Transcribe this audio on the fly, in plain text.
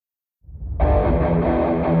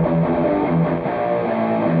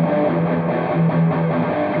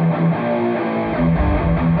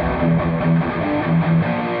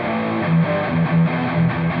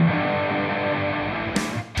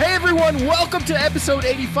everyone. Welcome to episode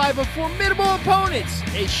 85 of Formidable Opponents,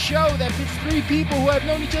 a show that pits three people who have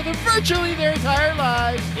known each other virtually their entire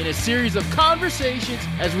lives in a series of conversations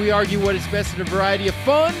as we argue what is best in a variety of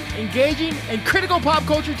fun, engaging, and critical pop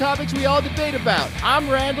culture topics we all debate about. I'm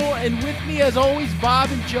Randall, and with me, as always, Bob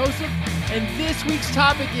and Joseph, and this week's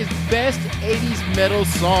topic is Best 80s Metal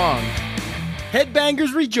Song.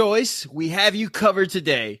 Headbangers rejoice, we have you covered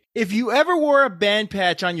today. If you ever wore a band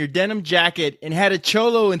patch on your denim jacket and had a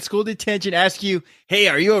cholo in school detention ask you, hey,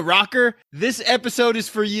 are you a rocker? This episode is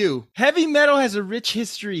for you. Heavy metal has a rich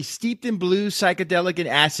history steeped in blues, psychedelic, and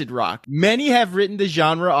acid rock. Many have written the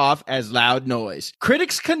genre off as loud noise.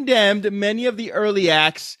 Critics condemned many of the early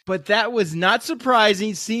acts, but that was not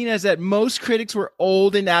surprising, seeing as that most critics were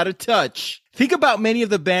old and out of touch. Think about many of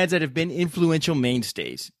the bands that have been influential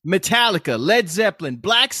mainstays. Metallica, Led Zeppelin,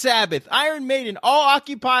 Black Sabbath, Iron Maiden all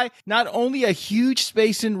occupy not only a huge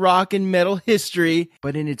space in rock and metal history,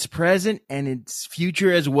 but in its present and its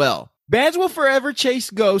future as well. Bands will forever chase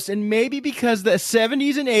ghosts, and maybe because the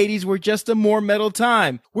 70s and 80s were just a more metal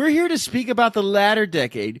time. We're here to speak about the latter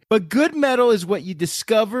decade, but good metal is what you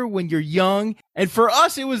discover when you're young, and for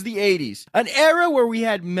us it was the 80s. An era where we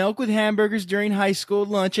had milk with hamburgers during high school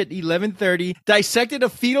lunch at 11:30, dissected a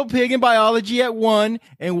fetal pig in biology at 1,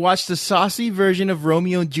 and watched the saucy version of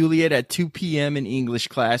Romeo and Juliet at 2 p.m. in English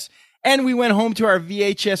class. And we went home to our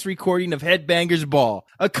VHS recording of Headbangers Ball.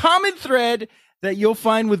 A common thread that you'll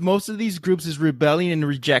find with most of these groups is rebellion and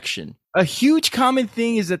rejection. A huge common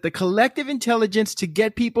thing is that the collective intelligence to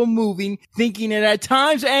get people moving, thinking and at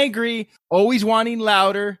times angry, always wanting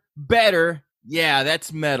louder, better. Yeah,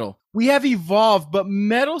 that's metal. We have evolved, but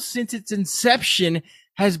metal since its inception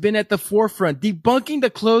has been at the forefront, debunking the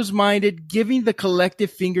closed-minded, giving the collective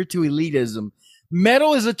finger to elitism.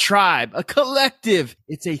 Metal is a tribe, a collective.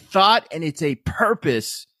 It's a thought and it's a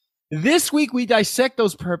purpose. This week, we dissect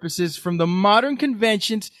those purposes from the modern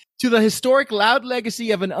conventions to the historic loud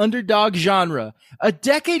legacy of an underdog genre, a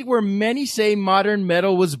decade where many say modern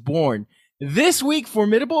metal was born. This week,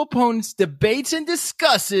 Formidable Opponents debates and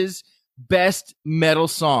discusses Best Metal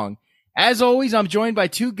Song. As always, I'm joined by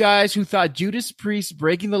two guys who thought Judas Priest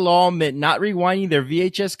breaking the law meant not rewinding their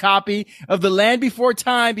VHS copy of The Land Before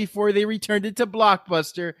Time before they returned it to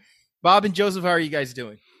Blockbuster. Bob and Joseph, how are you guys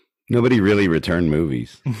doing? Nobody really returned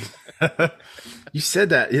movies. You said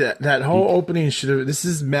that. Yeah, that whole opening should have. This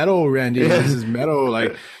is metal, Randy. Yeah. This is metal.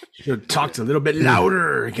 Like, you should have talked a little bit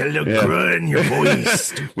louder. Get a little grunt in your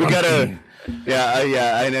voice. We gotta.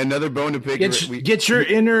 Yeah. And another bone to pick. Get your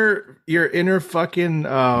inner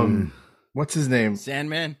fucking. What's his name?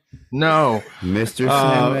 Sandman? No. Mr.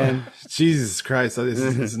 Sandman. Jesus Christ. This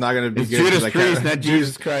is not going to be it's good. Judas Priest, not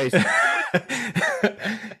Jesus Christ.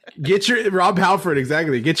 Get your Rob Halford,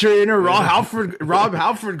 exactly. Get your inner Rob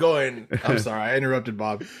Halford going. I'm sorry, I interrupted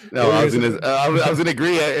Bob. No, I was gonna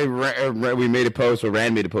agree. We made a post, or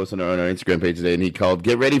Rand made a post on our Instagram page today, and he called,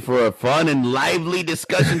 "Get ready for a fun and lively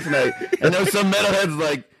discussion tonight." And there was some metalheads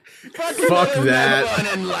like, Fuck that. Fun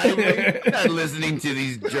and lively. Not listening to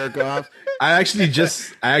these jerk offs. I actually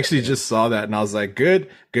just saw that and I was like, good.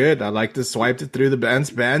 I like to swipe it through the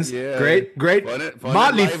bands. Yeah. Great. Fun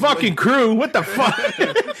Motley fucking crew. What the fuck?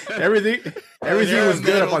 Everything was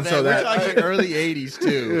good up until that. We're talking early 80s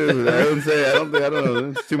too. I don't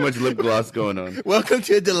know. There's too much lip gloss going on. Welcome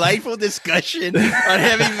to a delightful discussion on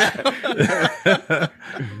heavy metal.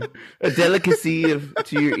 A delicacy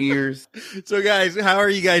to your ears. So guys, how are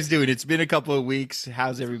you guys doing? It's been a couple of weeks.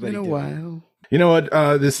 How's everybody doing? Been a while. You know what?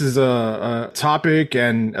 This is a topic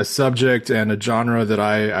and a subject and a genre that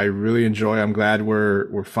I really enjoy. I'm glad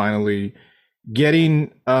we're finally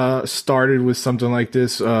getting started with something like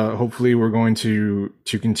this. Hopefully we're going to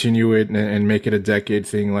continue it and make it a decade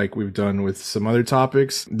thing like we've done with some other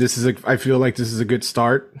topics. I feel like this is a good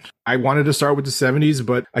start. I wanted to start with the 70s,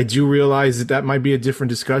 but I do realize that might be a different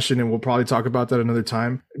discussion, and we'll probably talk about that another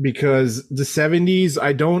time, because the 70s,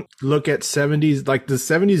 I don't look at 70s like the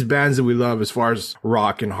 70s bands that we love as far as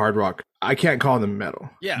rock and hard rock. I can't call them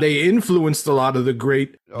metal. Yeah. They influenced a lot of the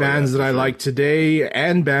great bands that I like today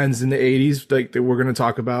and bands in the 80s like that we're going to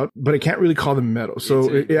talk about, but I can't really call them metal.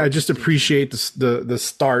 So I just appreciate the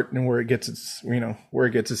start and where it gets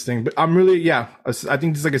its thing. But I'm really, I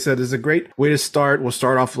think this, like I said, is a great way to start. We'll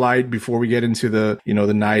start off light before we get into the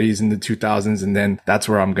 90s and the 2000s, and then that's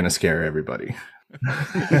where I'm going to scare everybody.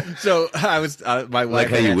 So I was my wife like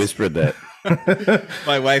how you whispered that.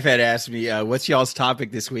 My wife had asked me, what's y'all's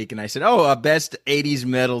topic this week? And I said, oh, best 80s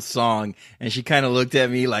metal song. And she kind of looked at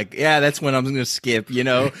me like, yeah, that's one I'm going to skip, you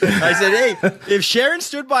know? I said, hey, if Sharon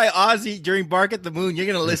stood by Ozzy during Bark at the Moon, you're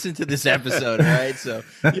going to listen to this episode, all right? So,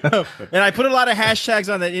 you know, and I put a lot of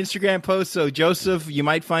hashtags on that Instagram post. So, Joseph, you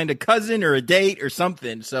might find a cousin or a date or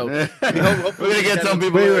something. So, we're going to get some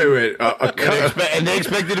people. Wait. And they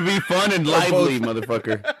expect it to be fun and lively,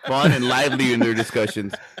 motherfucker. Fun and lively in their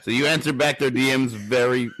discussions. So you answer back their DMs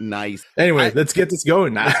very nice. Anyway, let's get this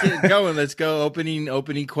going now. Let's get it going. Let's go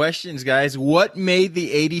opening questions, guys. What made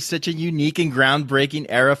the 80s such a unique and groundbreaking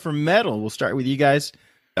era for metal? We'll start with you guys.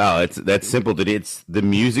 Oh, that's simple. It's the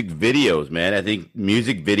music videos, man. I think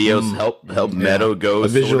music videos help metal go a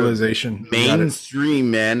visualization sort of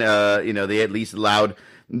mainstream, man. You know, they at least allowed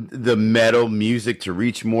the metal music to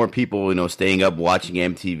reach more people, you know, staying up watching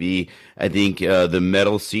MTV. I think the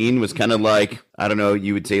metal scene was kind of like, I don't know,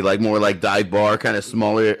 you would say like more like dive bar, kind of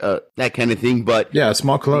smaller, that kind of thing. But yeah,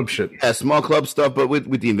 small club shit. Yeah, small club stuff. But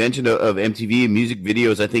with the invention of MTV and music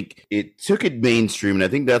videos, I think it took it mainstream. And I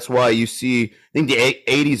think that's why you see, I think the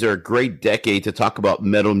 80s are a great decade to talk about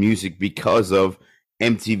metal music because of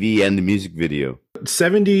MTV and the music video.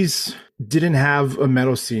 70s didn't have a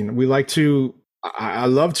metal scene. I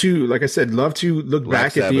love to, like I said, look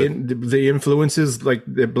back at the influences like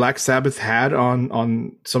that Black Sabbath had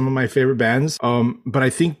on some of my favorite bands. But I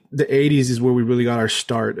think the 80s is where we really got our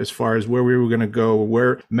start as far as where we were going to go,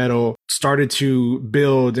 where metal started to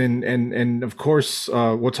build. And of course,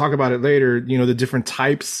 we'll talk about it later, you know, the different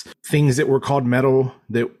types, things that were called metal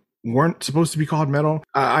that weren't supposed to be called metal.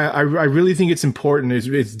 I really think it's important.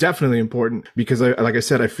 It's definitely important because like I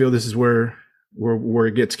said, I feel this is where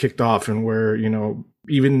it gets kicked off and where, you know,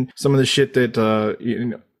 even some of the shit that, you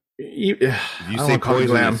know, you say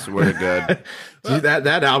Poison, I swear to God. See,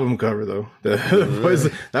 that album cover though,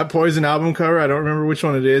 that Poison album cover, I don't remember which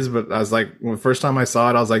one it is, but I was like, when the first time I saw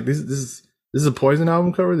it, I was like, this is a Poison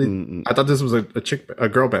album cover? I thought this was a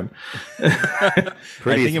girl band.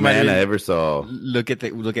 Prettiest man I ever saw. Look at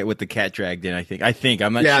what the cat dragged in. I think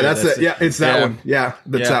I'm not sure. Yeah, that's it. Yeah, it's that one. Yeah,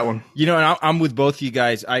 that's that one. You know, and I'm with both you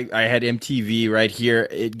guys. I had MTV right here.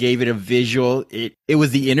 It gave it a visual. It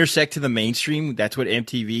was the intersect to the mainstream. That's what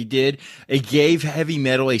MTV did. It gave heavy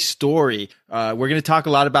metal a story. We're going to talk a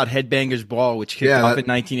lot about Headbangers Ball, which kicked off in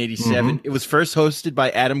 1987. It was first hosted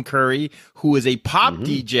by Adam Curry, who was a pop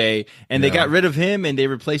DJ, and they got rid of him and they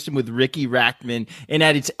replaced him with Ricky Rackman. And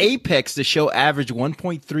at its apex, the show averaged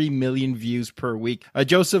 1.3 million views per week.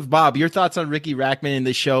 Joseph, Bob, your thoughts on Ricky Rackman and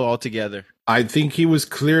the show altogether? I think he was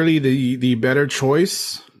clearly the better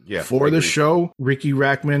choice for the show. Ricky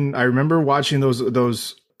Rackman, I remember watching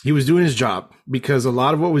those. He was doing his job because a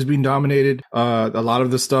lot of what was being dominated, a lot of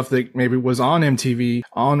the stuff that maybe was on MTV,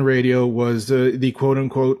 on radio, was the quote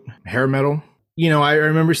unquote hair metal. You know, I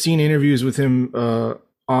remember seeing interviews with him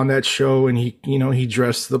on that show, and he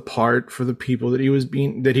dressed the part for the people that he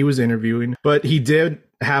was interviewing. But he did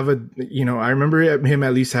have I remember him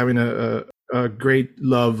at least having a great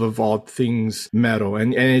love of all things metal,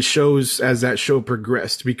 and it shows as that show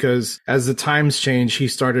progressed, because as the times changed, he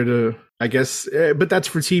started to, I guess, but that's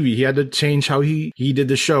for TV. He had to change how he did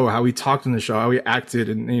the show, how he talked in the show, how he acted,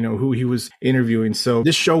 and, you know, who he was interviewing. So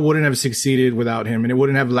this show wouldn't have succeeded without him, and it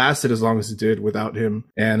wouldn't have lasted as long as it did without him.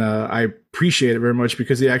 And I appreciate it very much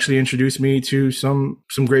because he actually introduced me to some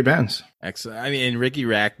great bands. Excellent. I mean, and Ricky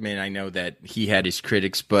Rackman, I know that he had his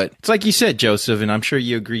critics, but it's like you said, Joseph, and I'm sure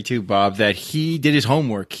you agree too, Bob, that he did his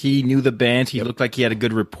homework. He knew the bands. He looked like he had a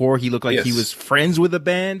good rapport. He looked like he was friends with the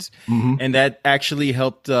bands. And that actually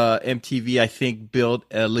helped MTV, I think, build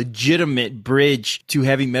a legitimate bridge to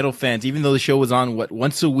heavy metal fans, even though the show was on,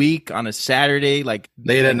 once a week on a Saturday, like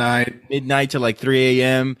late at night, midnight to like 3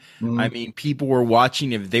 a.m. I mean, people were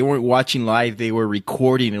watching. If they weren't watching live, they were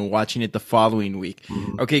recording and watching it the following week.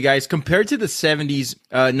 Okay, guys, compared to the 70s,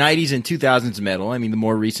 90s, and 2000s metal, I mean, the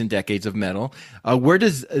more recent decades of metal, where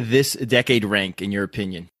does this decade rank, in your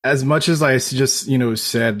opinion? As much as I just,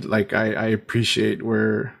 said, like, I appreciate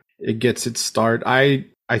where it gets its start, I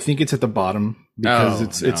think it's at the bottom because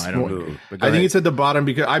I think it's at the bottom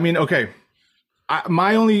because, I mean, okay.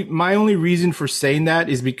 My only reason for saying that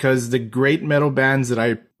is because the great metal bands that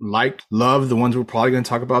I love, the ones we're probably going to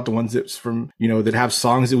talk about, the ones that's from, that have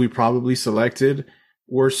songs that we probably selected,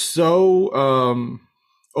 were so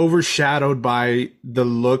overshadowed by the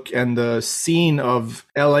look and the scene of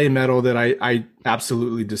LA metal that I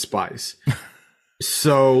absolutely despise.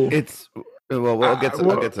 So it's we'll get to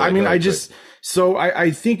that. I mean, I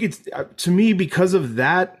think it's, to me, because of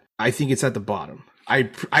that, I think it's at the bottom.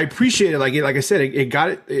 I appreciate it. Like I said, it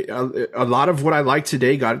got it. A lot of what I like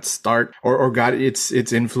today got its start or got its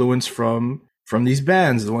influence from these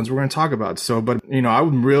bands, the ones we're going to talk about. So, but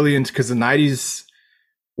I'm really into, because the '90s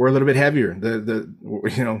were a little bit heavier.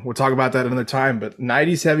 We'll talk about that another time. But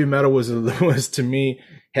 '90s heavy metal was to me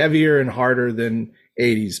heavier and harder than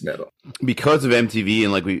 '80s metal because of MTV,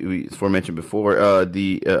 and like we mentioned before. I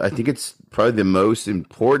think it's probably the most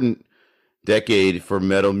important decade for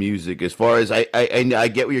metal music, as far as I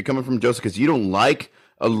get where you're coming from, Joseph, because you don't like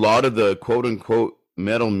a lot of the quote unquote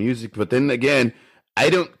metal music, but then again, I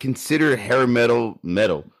don't consider hair metal.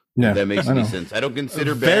 Yeah, if that makes any sense. I don't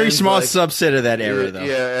consider very small subset of that era, though.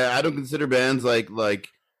 Yeah, I don't consider bands like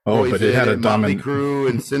Poison, but it had a Motley Crue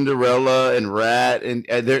and Cinderella and Rat, and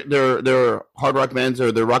they're hard rock bands,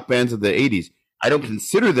 or they're rock bands of the '80s. I don't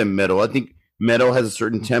consider them metal. I think metal has a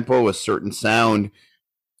certain tempo, a certain sound.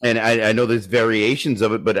 And I know there's variations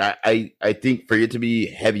of it, but I think for it to be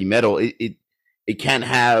heavy metal, it can't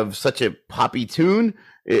have such a poppy tune,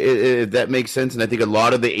 if that makes sense. And I think a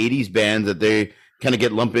lot of the '80s bands that they kind of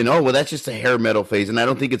get lumped in, oh well, that's just a hair metal phase, and I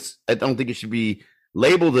don't think it should be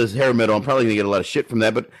labeled as hair metal. I'm probably gonna get a lot of shit from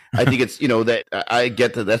that, but I think it's that I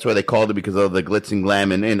get that that's why they called it, because of the glitz and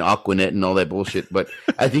glam and Aquanet and all that bullshit. But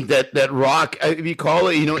I think that rock, if you call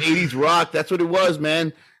it '80s rock, that's what it was,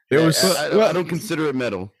 man. I don't consider it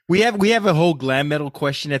metal. We have a whole glam metal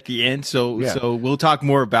question at the end, so we'll talk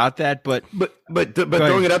more about that. But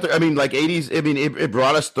throwing it out there, I mean, like '80s. I mean, it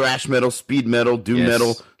brought us thrash metal, speed metal, doom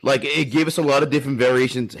metal. Like it gave us a lot of different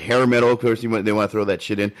variations. Hair metal, of course, they want to throw that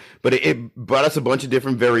shit in, but it brought us a bunch of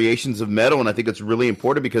different variations of metal, and I think it's really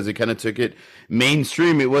important because it kind of took it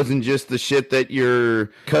mainstream. It wasn't just the shit that your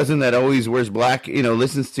cousin that always wears black,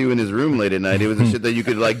 listens to in his room late at night. It was the shit that you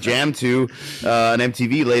could like jam to on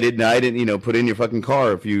MTV late at night and put in your fucking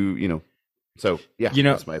car if you. So yeah,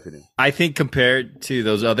 that's my opinion. I think compared to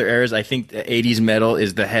those other eras, I think the '80s metal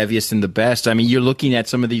is the heaviest and the best. I mean, you're looking at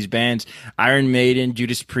some of these bands: Iron Maiden,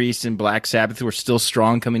 Judas Priest, and Black Sabbath were still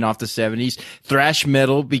strong coming off the '70s. Thrash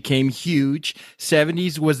metal became huge.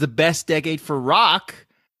 '70s was the best decade for rock.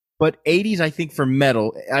 But '80s, I think, for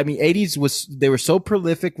metal, I mean, '80s they were so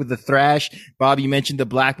prolific with the thrash. Bob, you mentioned the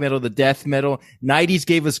black metal, the death metal. '90s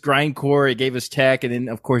gave us grindcore, it gave us tech, and then,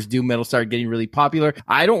 of course, doom metal started getting really popular.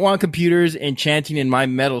 I don't want computers and chanting in my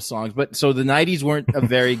metal songs, but so the '90s weren't a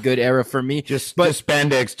very good era for me. Just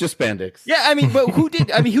spandex. Yeah, I mean, but who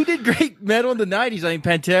did great metal in the '90s? I mean,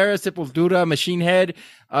 Pantera, Sepultura, Machine Head.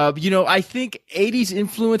 I think '80s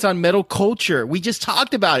influence on metal culture. We just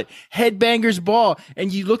talked about it. Headbangers Ball.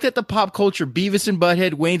 And you looked at the pop culture, Beavis and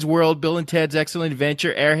Butthead, Wayne's World, Bill and Ted's Excellent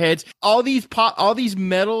Adventure, Airheads, all these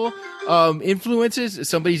metal influences.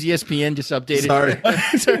 Somebody's ESPN just updated.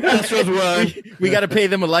 Sorry. we got to pay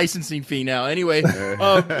them a licensing fee now. Anyway,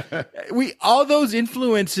 all those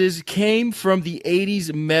influences came from the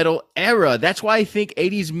 '80s metal era. That's why I think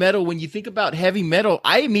 '80s metal, when you think about heavy metal,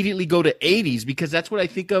 I immediately go to '80s, because that's what I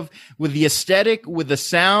think of with the aesthetic, with the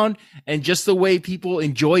sound, and just the way people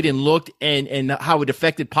enjoyed and looked, and how it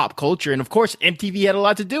affected pop culture. And of course, MTV had a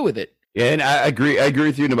lot to do with it. Yeah, and I agree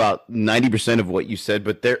with you in about 90% of what you said,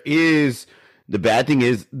 but the bad thing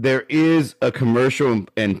is there is a commercial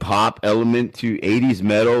and pop element to '80s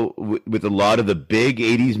metal with a lot of the big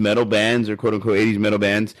 '80s metal bands, or quote unquote '80s metal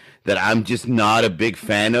bands, that I'm just not a big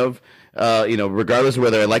fan of. Regardless of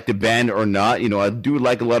whether I like the band or not, I do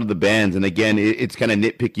like a lot of the bands. And again, it's kind of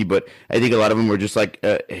nitpicky, but I think a lot of them were just like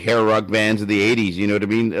hair rock bands of the '80s. You know what I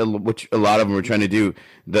mean? Which a lot of them were trying to do.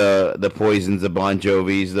 The Poisons, the Bon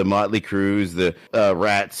Jovis, the Motley Crues, the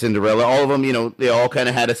Rat, Cinderella, all of them, they all kind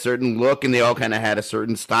of had a certain look, and they all kind of had a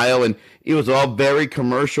certain style, and it was all very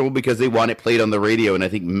commercial because they want it played on the radio. And I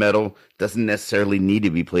think metal doesn't necessarily need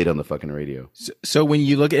to be played on the fucking radio. So when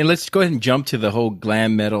you look, and let's go ahead and jump to the whole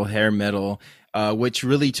glam metal, hair metal, which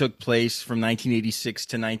really took place from 1986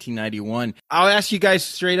 to 1991. I'll ask you guys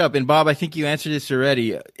straight up, and Bob, I think you answered this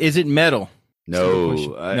already. Is it metal?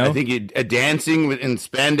 No, I think dancing in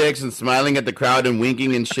spandex and smiling at the crowd and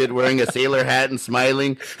winking and shit, wearing a sailor hat and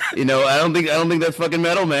smiling. I don't think that's fucking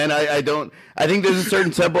metal, man. I think there's a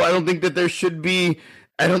certain tempo. I don't think that there should be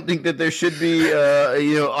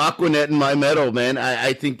Aquanet in my metal, man.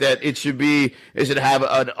 I think that it should have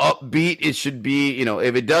an upbeat. It should be,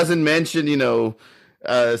 if it doesn't mention,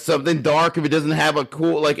 something dark, if it doesn't have a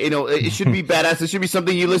cool, it should be badass. It should be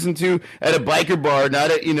something you listen to at a biker bar, not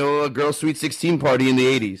at, a girl Sweet 16 party in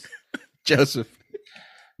the 80s. Joseph.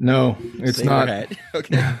 No, it's not.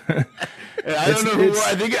 Okay. I don't know who.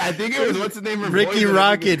 I think it was, what's the name of Ricky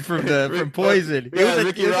Rocket from Poison. It was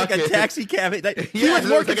like a taxi cab. He was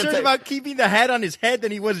more concerned about keeping the hat on his head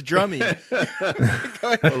than he was drumming. Go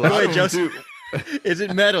ahead, Joseph. Is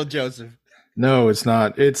it metal, Joseph? No, it's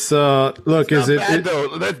not. It's look, It's is not it? bad,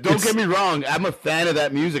 though. Don't get me wrong. I'm a fan of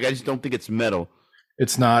that music. I just don't think it's metal.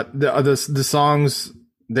 It's not. The songs,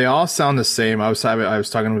 they all sound the same. I was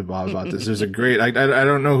talking with Bob about this. There's a great. I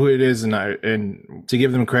don't know who it is, and to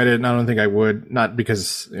give them credit, I don't think I would. Not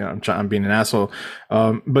because I'm being an asshole.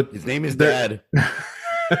 But His name is Dad.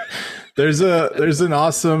 There's an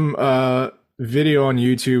awesome video on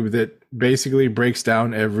YouTube that basically breaks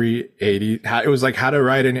down every 80s. It was like how to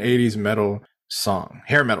write an 80s metal song,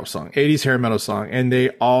 hair metal song, 80s hair metal song, and they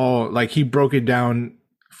all like he broke it down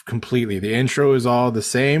completely. The intro is all the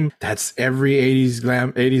same. That's every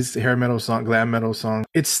 80s hair metal song, glam metal song.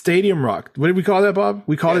 It's stadium rock. What did we call that, Bob?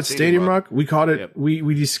 We called it stadium rock. We called it. Yep.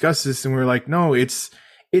 We discussed this and we were like, no, it's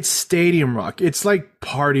stadium rock. It's like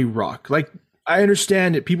party rock. Like, I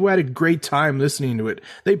understand it. People had a great time listening to it.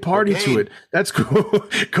 They partied to it. That's cool.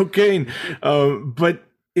 Cocaine. But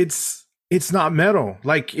it's not metal.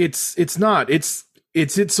 Like it's not. It's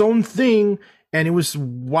its own thing, and it was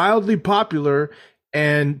wildly popular,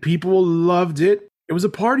 and people loved it. It was a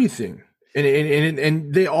party thing,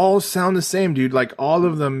 and they all sound the same, dude. Like all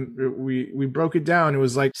of them. We broke it down. It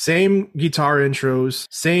was like same guitar intros,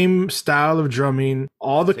 same style of drumming,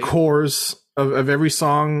 all the chorus of every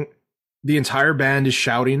song. The entire band is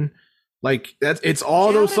shouting, like it's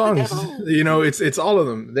all those songs. It's all of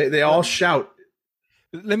them. They all shout.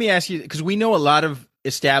 Let me ask you, because we know a lot of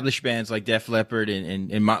established bands like Def Leppard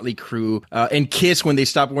and Motley Crue and Kiss, when they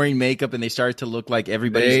stopped wearing makeup and they started to look like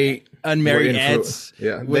everybody's unmarried aunts.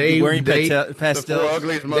 Yeah, wearing pastels.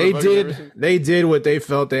 They did what they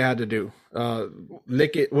felt they had to do.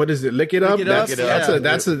 Lick it. What is it? Lick it up. That's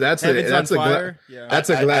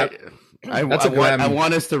a glam. I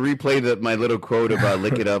want us to replay my little quote about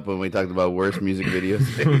 "Lick It Up" when we talked about worst music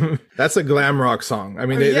videos. That's a glam rock song. I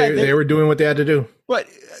mean, they were doing what they had to do. But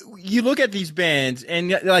you look at these bands,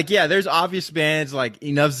 and there's obvious bands like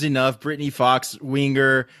Enough's Enough, Britney Fox,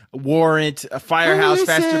 Winger, Warrant, Firehouse,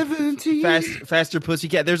 Faster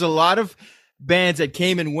Pussycat. There's a lot of bands that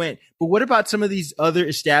came and went. But what about some of these other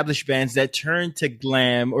established bands that turned to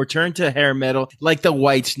glam or turned to hair metal, like the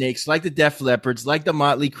Whitesnakes, like the Def Leppards, like the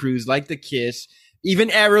Motley Crues, like the Kiss, even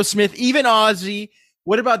Aerosmith, even Ozzy?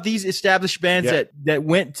 What about these established bands that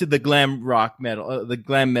went to the glam rock metal, the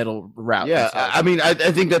glam metal route? Yeah, I mean, I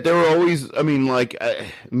think that there were always,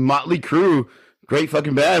 Motley Crue, great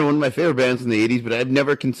fucking band, one of my favorite bands in the 80s, but I've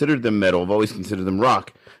never considered them metal. I've always considered them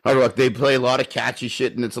rock. Hard rock. They play a lot of catchy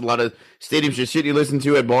shit, and it's a lot of stadium shit you listen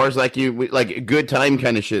to at bars, like good time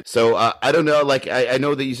kind of shit. So I don't know. Like I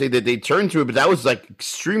know that you say that they turned to it, but that was like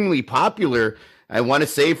extremely popular. I want to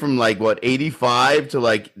say from 85 to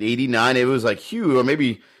 89, it was like huge, or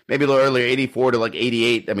maybe a little earlier, 84 to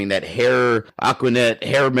 88. I mean, that Aquanet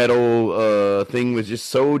hair metal thing was just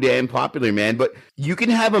so damn popular, man. But you can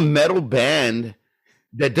have a metal band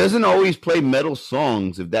that doesn't always play metal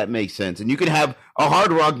songs, if that makes sense. And you can have a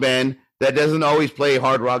hard rock band that doesn't always play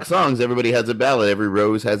hard rock songs. Everybody has a ballad. Every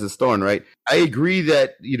rose has its thorn, right? I agree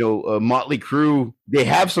that, Motley Crue, they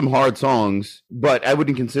have some hard songs, but I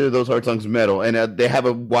wouldn't consider those hard songs metal. And they have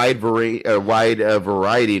a wide variety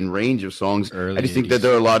and range of songs. I just think that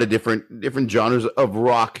there are a lot of different genres of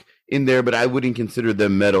rock in there, but I wouldn't consider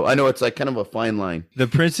them metal. I know it's like kind of a fine line. The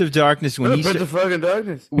Prince of Darkness, when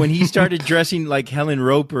he started dressing like Helen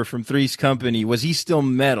Roper from Three's Company, was he still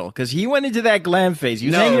metal? Because he went into that glam phase. He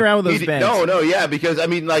was hanging around with those bands. Yeah, because I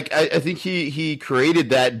mean, I think he created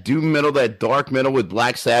that doom metal, that dark metal with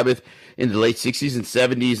Black Sabbath in the late 60s and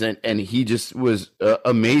 70s, and he just was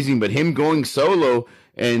amazing. But him going solo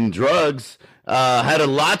and drugs had a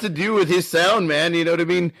lot to do with his sound, man. You know what I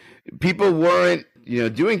mean? People weren't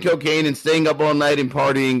doing cocaine and staying up all night and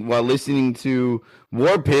partying while listening to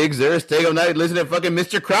War Pigs. They're staying up night listening to fucking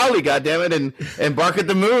Mr. Crowley, goddammit, and Bark at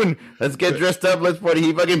the Moon. Let's get dressed up, let's party.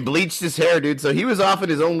 He fucking bleached his hair, dude. So he was off in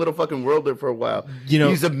his own little fucking world there for a while.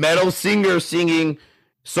 He's a metal singer singing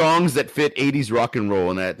songs that fit 80s rock and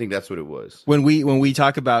roll, and I think that's what it was. When we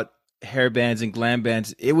talk about hair bands and glam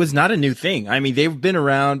bands, it was not a new thing. I mean, they've been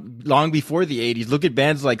around long before the 80s. Look at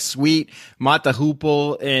bands like Sweet, Mata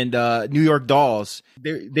Hoople, and New York Dolls.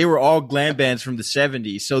 They were all glam bands from the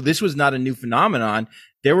 70s. So this was not a new phenomenon.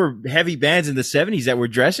 There were heavy bands in the 70s that were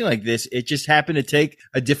dressing like this. It just happened to take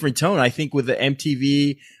a different tone. I think with the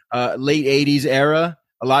MTV late 80s era,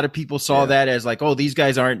 a lot of people saw that as like, oh, these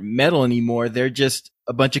guys aren't metal anymore. They're just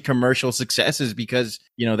a bunch of commercial successes because,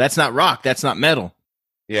 that's not rock. That's not metal.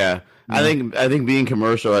 Yeah. I think being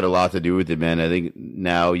commercial had a lot to do with it, man. I think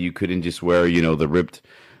now you couldn't just wear, the ripped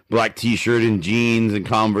black T-shirt and jeans and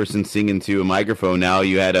Converse and sing into a microphone. Now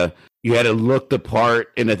you had to you had to look the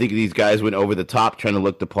part, and I think these guys went over the top trying to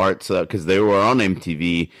look the part, so because they were on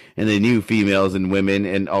MTV and they knew females and women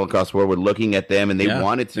and all across the world were looking at them, and they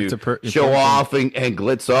wanted to show off and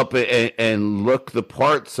glitz up and look the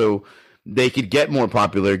part, so they could get more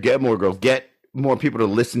popular, get more girls, get more people to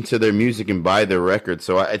listen to their music and buy their records.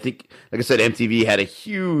 So I think, like I said, MTV had a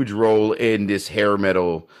huge role in this hair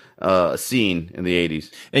metal scene in the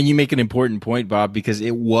 80s. And you make an important point, Bob, because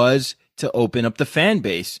it was to open up the fan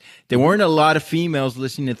base. There weren't a lot of females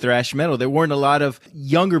listening to thrash metal. There weren't a lot of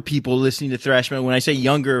younger people listening to thrash metal. When I say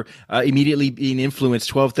younger, immediately being influenced,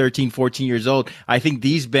 12, 13, 14 years old. I think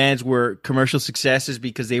these bands were commercial successes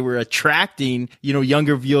because they were attracting,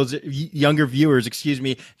 younger viewers,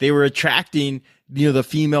 They were attracting, the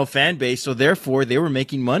female fan base. So therefore they were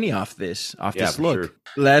making money off this look. Sure.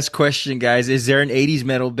 Last question, guys. Is there an 80s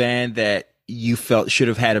metal band that you felt should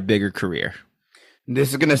have had a bigger career?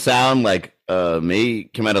 This is going to sound like may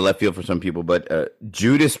come out of left field for some people, but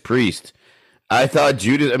Judas Priest. I thought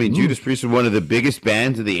Judas Priest was one of the biggest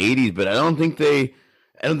bands of the 80s, but I don't think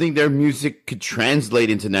their music could translate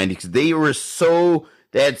into 90s because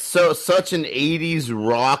they had such an 80s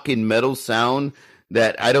rock and metal sound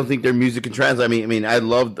that I don't think their music can translate. I mean, I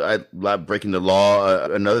love Breaking the Law.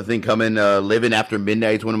 Another thing coming, Living After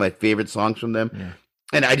Midnight is one of my favorite songs from them. Yeah.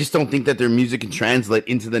 And I just don't think that their music can translate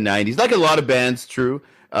into the 90s. Like a lot of bands,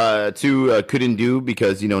 couldn't do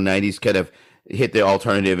because, 90s kind of hit the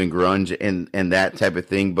alternative and grunge and that type of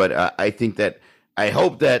thing. But I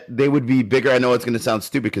hope that they would be bigger. I know it's going to sound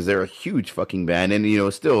stupid because they're a huge fucking band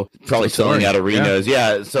and, still probably selling out arenas.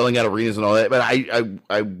 Yeah, selling out arenas and all that. But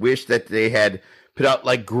I wish that they had put out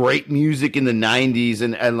like great music in the 90s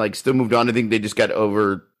and like still moved on. I think they just got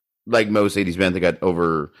over, like most 80s bands, they got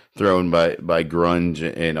overthrown by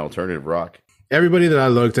grunge and alternative rock. Everybody that I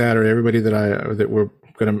looked at, or everybody that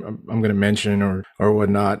I'm gonna mention or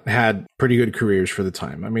whatnot, had pretty good careers for the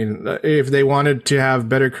time. I mean, if they wanted to have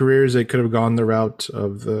better careers, they could have gone the route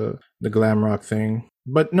of the glam rock thing.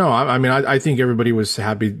 But no, I think everybody was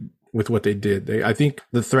happy with what they did. I think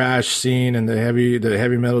the thrash scene and the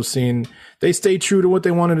heavy metal scene, they stayed true to what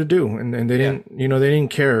they wanted to do, and they didn't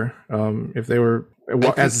care if they were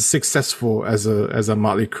as successful as a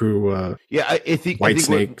Motley Crue. I think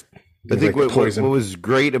Whitesnake. I think what was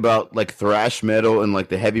great about like thrash metal and like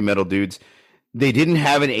the heavy metal dudes, they didn't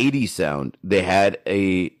have an 80s sound. They had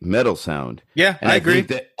a metal sound. Yeah, and I agree.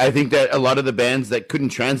 I think that a lot of the bands that couldn't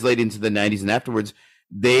translate into the 90s and afterwards,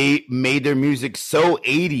 they made their music so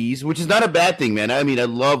 80s, which is not a bad thing, man. I mean, I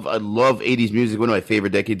love 80s music, one of my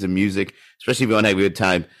favorite decades of music, especially if you want to have a good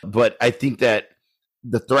time. But I think that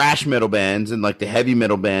the thrash metal bands and like the heavy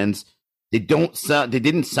metal bands, they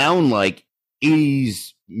didn't sound like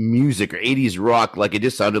 80s music or 80s rock. Like it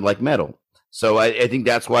just sounded like metal. So I think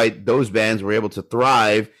that's why those bands were able to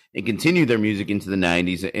thrive and continue their music into the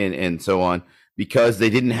 90s and so on, because they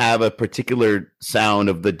didn't have a particular sound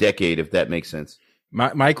of the decade, if that makes sense.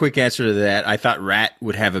 My quick answer to that, I thought Rat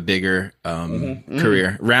would have a bigger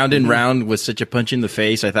career. Round and Round was such a punch in the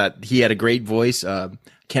face. I thought he had a great voice.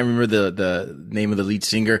 Can't remember the name of the lead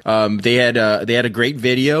singer. They had a great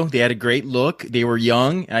video. They had a great look. They were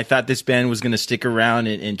young. And I thought this band was going to stick around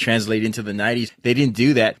and translate into the 90s. They didn't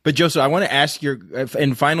do that. But Joseph, I want to ask your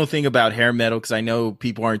final thing about hair metal, because I know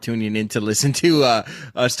people aren't tuning in to listen to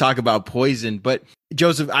us talk about Poison. But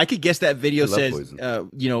Joseph, I could guess that video says,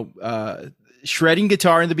 shredding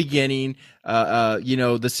guitar in the beginning.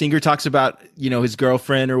 The singer talks about, his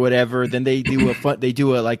girlfriend or whatever. Then they do a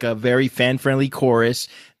very fan friendly chorus.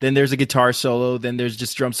 Then there's a guitar solo. Then there's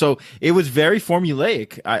just drums. So it was very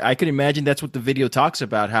formulaic. I could imagine that's what the video talks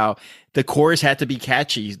about, how the chorus had to be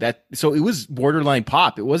catchy. So it was borderline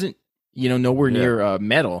pop. It wasn't, nowhere near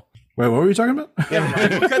metal. Wait, what were you talking about? Never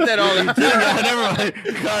mind. We'll cut that all out. Never mind.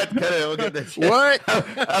 Cut it. We'll get that shit. What? I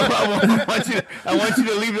want you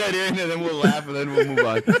to leave that in, and then we'll laugh, and then we'll move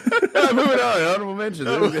on. Moving on. Honorable mention.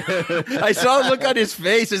 I saw a look on his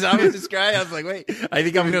face as I was describing. I was like, wait, I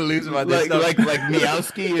think I'm going to lose about this stuff. Like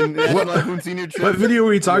Meowski and National Senior Trip. What video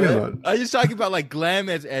were you talking about? I was just talking about like glam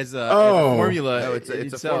as a formula. No, it's a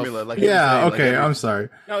formula. Like okay. I'm sorry.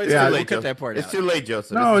 No, it's too late. We'll cut that part out. It's too late,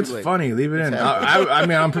 Joseph. No, it's funny. Leave it in.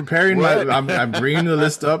 I'm preparing I'm bringing the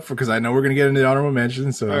list up because I know we're going to get into the honorable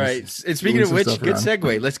mentions. So all right. And speaking of which, good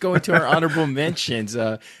segue. Let's go into our honorable mentions.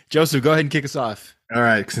 Joseph, go ahead and kick us off. All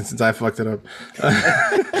right, since I fucked it up.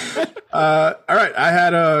 All right,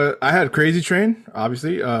 I had Crazy Train,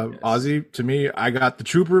 obviously. Ozzy, to me, I got The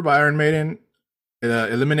Trooper by Iron Maiden,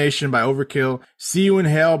 Elimination by Overkill, See You in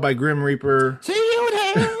Hell by Grim Reaper. See you in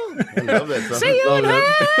hell. I love that song. See you in hell.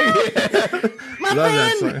 My love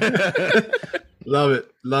that song. Love it.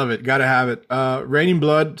 Love it. Gotta have it. Raining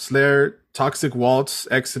Blood, Slayer, Toxic Waltz,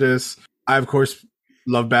 Exodus. I, of course,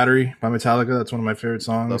 love Battery by Metallica. That's one of my favorite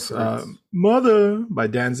songs. Mother by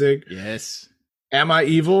Danzig. Yes. Am I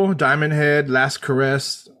Evil, Diamond Head, Last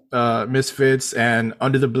Caress, Misfits, and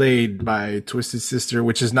Under the Blade by Twisted Sister,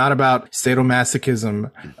 which is not about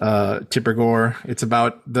sadomasochism, Tipper Gore. It's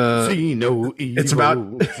about it's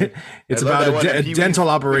about a dental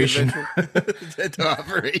operation. Dental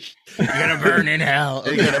operation. You're gonna burn in hell.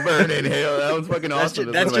 You're gonna burn in hell. That was fucking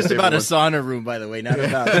awesome. That's just about a sauna room, by the way, not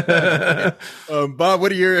about Bob,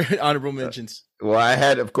 what are your honorable mentions? Well, I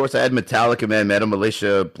had Metallica, man, Metal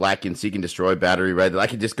Militia, Black and Seek and Destroy, Battery Red. I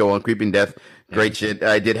could just go on. Creeping Death, great shit.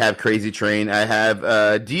 I did have Crazy Train. I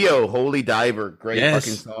have Dio, Holy Diver, great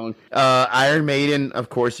fucking song. Iron Maiden, of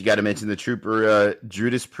course, you got to mention the Trooper,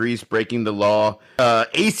 Judas Priest, Breaking the Law.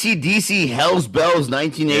 AC/DC, Hell's Bells,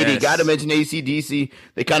 1980. Got to mention AC/DC.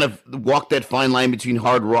 They kind of walked that fine line between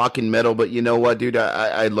hard rock and metal, but you know what, dude?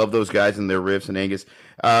 I love those guys and their riffs and Angus.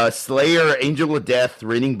 Slayer, Angel of Death,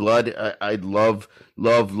 Raining Blood. I love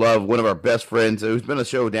one of our best friends who's been on the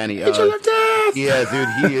show, Danny. Angel of Death! Yeah,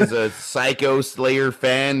 dude, he is a psycho Slayer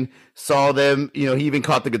fan. Saw them, he even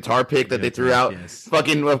caught the guitar pick that they threw out. Yes.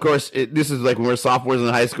 Fucking, of course, this is like when we were sophomores in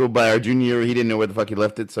high school. By our junior year, he didn't know where the fuck he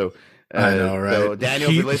left it, so... I know, right? So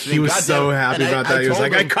Daniel, he was so happy about that. He was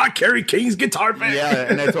like, I caught Kerry King's guitar pick. Yeah,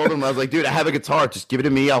 and I told him, I was like, dude, I have a guitar. Just give it to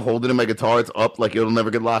me. I'll hold it in my guitar. It's up. Like, it'll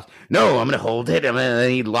never get lost. No, I'm going to hold it. And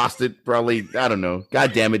then he lost it probably, I don't know.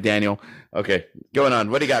 God damn it, Daniel. Okay, going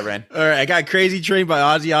on. What do you got, Ren? All right, I got Crazy Train by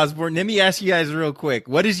Ozzy Osbourne. Let me ask you guys real quick.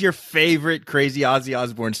 What is your favorite Crazy Ozzy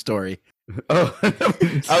Osbourne story? Oh,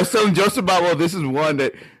 I was telling Joseph about, this is one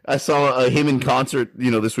that I saw him in concert,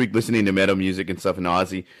 this week listening to metal music and stuff, and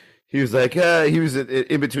Ozzy. He was like, he was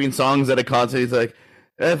in between songs at a concert. He's like,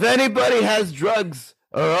 if anybody has drugs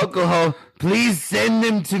or alcohol, please send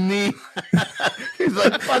them to me. He's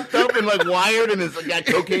like fucked up and like wired and has got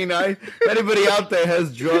cocaine eyes. If anybody out there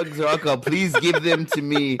has drugs or alcohol, please give them to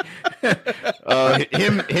me.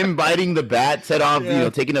 Him biting the bat set off,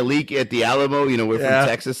 taking a leak at the Alamo. We're from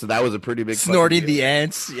Texas, so that was a pretty big snorting the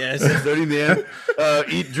ants. Yes, snorting the ants.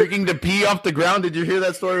 Drinking the pee off the ground. Did you hear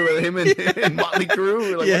that story with him and Motley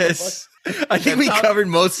Crue? Like, yes. I think we covered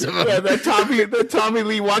most of them. Yeah, that Tommy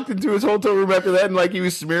Lee walked into his hotel room after that and like he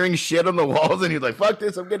was smearing shit on the walls and he's like, fuck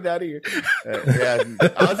this, I'm getting out of here.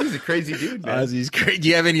 Ozzy's a crazy dude, man. Ozzy's crazy. Do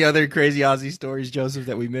you have any other crazy Ozzy stories, Joseph,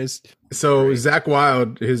 that we missed? So Zakk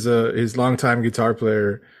Wylde, his longtime guitar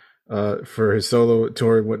player for his solo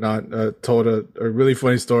tour and whatnot, told a really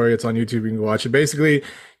funny story. It's on YouTube. You can go watch it. Basically,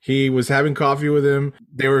 he was having coffee with him.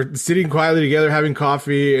 They were sitting quietly together having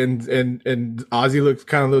coffee, and Ozzy looked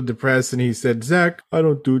kind of a little depressed, and he said, Zach, I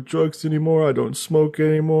don't do drugs anymore. I don't smoke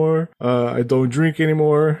anymore. I don't drink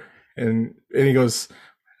anymore. And he goes,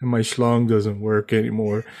 my schlong doesn't work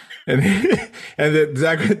anymore. And then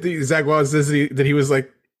Zach Wylde says that he was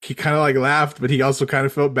like, he kind of like laughed, but he also kind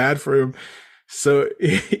of felt bad for him. So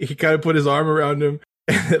he kind of put his arm around him,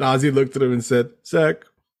 and then Ozzy looked at him and said, Zach,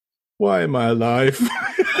 why am I alive?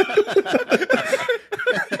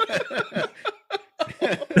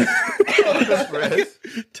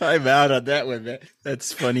 Time out on that one, man.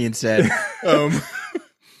 That's funny and sad.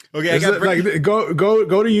 Okay, go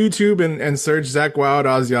to YouTube and search Zakk Wylde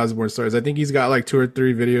Ozzy Osbourne stories. I think he's got like 2 or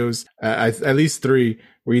 3 videos, at least 3,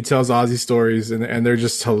 where he tells Ozzy stories, and they're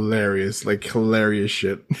just hilarious, like hilarious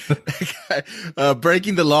shit.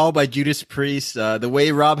 Breaking the Law by Judas Priest. The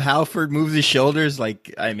way Rob Halford moves his shoulders,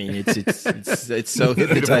 like, I mean, it's so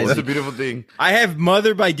hypnotizing. It's a beautiful thing. I have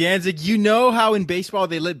Mother by Danzig. You know how in baseball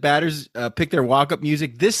they let batters pick their walk-up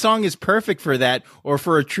music? This song is perfect for that, or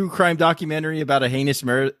for a true crime documentary about a heinous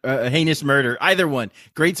murder. Either one.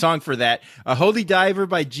 Great song for that. Holy Diver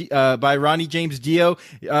by Ronnie James Dio.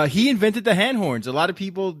 He invented the hand horns. A lot of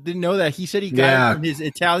people didn't know that. He said he got it from his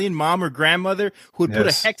Italian mom or grandmother who would put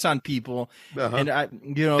a hex on people. And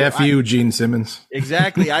F you, Gene Simmons.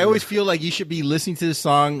 Exactly. I always feel like you should be listening to the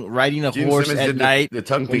song, riding a horse Simmons at night. The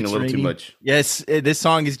tongue thing a little too much. Yes, this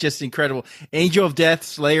song is just incredible. Angel of Death,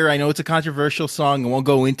 Slayer. I know it's a controversial song. I won't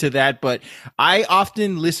go into that, but I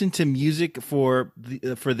often listen to music for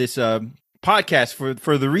this podcast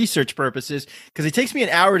for the research purposes, because it takes me an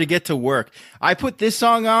hour to get to work. I put this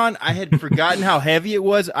song on. I had forgotten how heavy it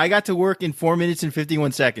was. I got to work in 4 minutes and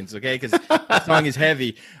 51 seconds. Okay. Cause the song is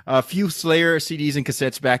heavy. A few Slayer CDs and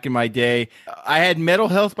cassettes back in my day. I had Metal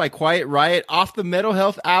Health by Quiet Riot off the Metal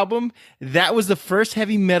Health album. That was the first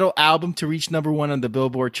heavy metal album to reach #1 on the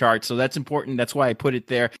Billboard chart. So that's important. That's why I put it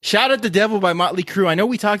there. Shout Out the Devil by Motley Crue. I know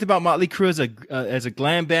we talked about Motley Crue as a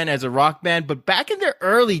glam band, as a rock band, but back in their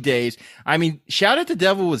early days, I mean, Shout at the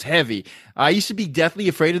Devil was heavy. I used to be deathly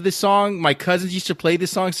afraid of this song. My cousins used to play this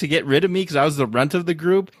song to get rid of me because I was the runt of the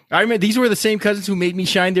group. I remember these were the same cousins who made me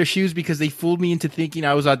shine their shoes because they fooled me into thinking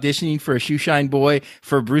I was auditioning for a Shoe Shine Boy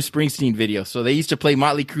for a Bruce Springsteen video. So they used to play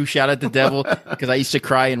Motley Crue Shout at the Devil because I used to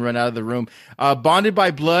cry and run out of the room. Bonded by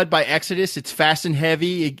Blood by Exodus. It's fast and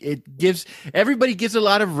heavy. It gives, everybody gives a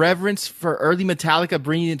lot of reverence for early Metallica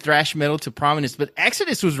bringing in thrash metal to prominence, but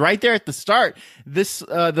Exodus was right there at the start. This,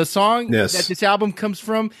 the song that this album comes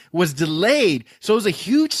from was delayed. So it was a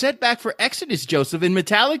huge setback for Exodus, Joseph, and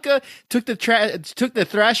Metallica took the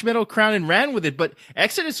thrash metal crown and ran with it, but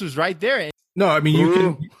Exodus was right there. No, I mean, you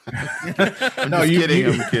can. I'm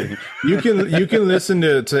kidding. You can listen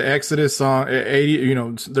to Exodus song 80. You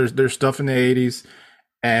know, there's stuff in the 80s,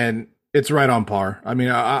 and it's right on par. I mean,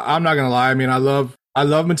 I'm not gonna lie. I mean, I love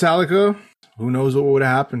Metallica. Who knows what would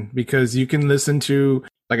happen? Because you can listen to,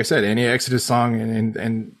 like I said, any Exodus song,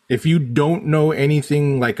 and if you don't know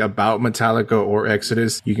anything like about Metallica or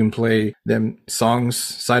Exodus, you can play them songs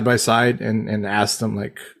side by side and ask them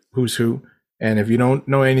like who's who. And if you don't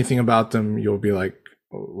know anything about them, you'll be like,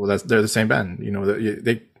 oh, well, they're the same band. You know,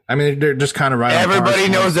 they're just kind of right. Everybody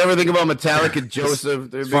knows everything about Metallica,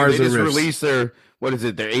 Joseph. As far as they the just riffs. released their, what is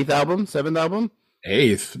it, their 8th album, 7th album?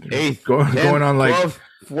 Eighth. 8th. 10, going on like 12,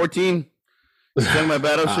 14. Sing My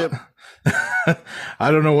Battleship.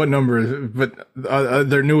 I don't know what number, but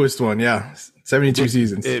their newest one, 72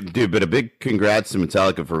 seasons. Dude, but a big congrats to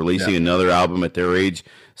Metallica for releasing another album at their age.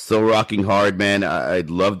 Still rocking hard, man. I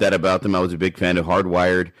love that about them. I was a big fan of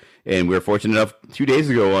Hardwired, and we were fortunate enough 2 days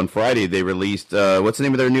ago on Friday they released what's the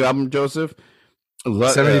name of their new album, Joseph?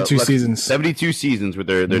 72 seasons. 72 seasons. With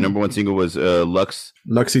their number one single was Lux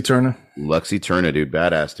Eterna. Lux Eterna, dude.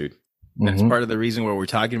 Badass, dude. That's part of the reason where we're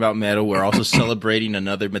talking about metal. We're also celebrating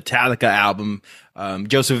another Metallica album.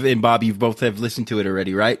 Joseph and Bob, you both have listened to it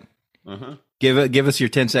already, right? Uh-huh. Give us your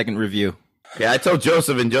 10-second review. Okay, I told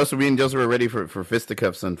Joseph, and me and Joseph were ready for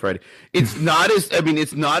fisticuffs on Friday. It's not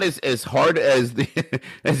as hard as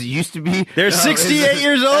as it used to be. They're 68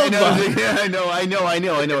 years old. I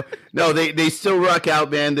know. No, they still rock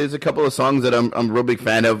out, man. There's a couple of songs that I'm a real big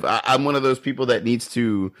fan of. I'm one of those people that needs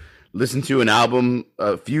to listen to an album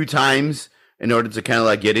a few times in order to kind of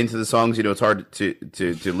like get into the songs. You know, it's hard to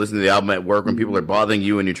listen to the album at work when people are bothering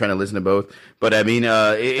you and you're trying to listen to both. But I mean,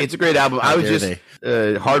 it's a great album.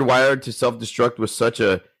 Hardwired to Self-Destruct was such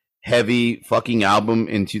a heavy fucking album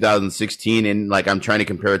in 2016. And like, I'm trying to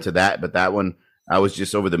compare it to that, but that one I was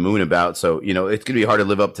just over the moon about. So, you know, it's going to be hard to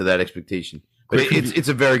live up to that expectation. But it's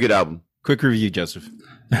a very good album. Quick review, Joseph.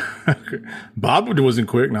 Bob wasn't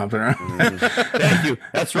quick. No, thank you.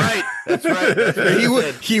 That's right.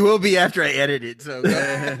 He will be after I edit it. So,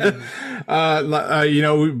 you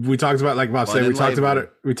know, we talked about, like Bob said, we talked about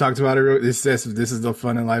it. This is the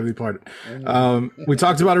fun and lively part. We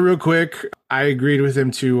talked about it real quick. I agreed with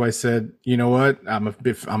him too. I said, you know what? I'm a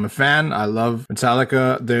fan. I love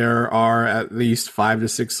Metallica. There are at least 5 to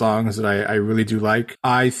 6 songs that I really do like.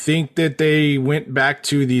 I think that they went back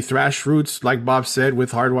to the thrash roots, like Bob said,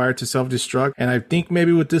 with Hardwired to Self-Destruct. And I think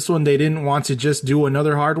maybe with this one, they didn't want to just do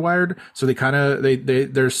another Hardwired. So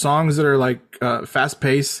there's songs that are like, fast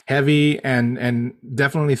paced, heavy, and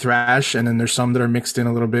definitely thrash. And then there's some that are mixed in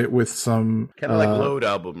a little bit with some kind of like Load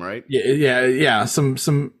album, right? Yeah.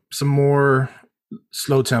 Some more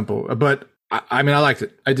slow tempo, but I mean, I liked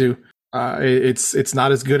it. I do. It's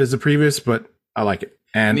not as good as the previous, but I like it.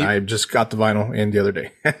 And I just got the vinyl in the other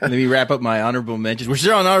day. Let me wrap up my honorable mentions. We're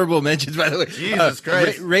still on honorable mentions, by the way. Jesus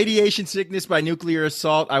Christ. Radiation Sickness by Nuclear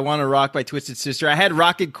Assault. I Wanna Rock by Twisted Sister. I had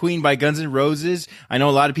Rocket Queen by Guns N' Roses. I know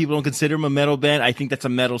a lot of people don't consider them a metal band. I think that's a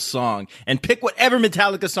metal song. And pick whatever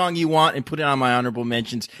Metallica song you want and put it on my honorable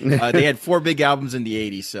mentions. They had 4 big albums in the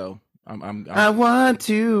 80s, so I want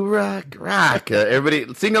to rock.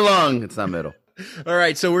 Everybody sing along. It's not metal. All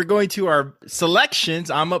right, so we're going to our selections.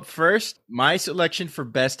 I'm up first. My selection for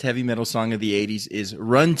best heavy metal song of the 80s is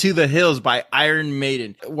Run to the Hills by Iron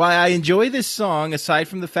Maiden. Why I enjoy this song, aside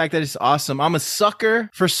from the fact that it's awesome, I'm a sucker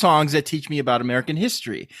for songs that teach me about American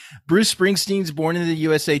history. Bruce Springsteen's Born in the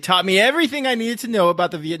USA taught me everything I needed to know about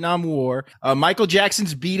the Vietnam War. Michael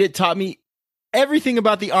Jackson's Beat It taught me everything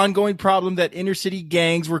about the ongoing problem that inner city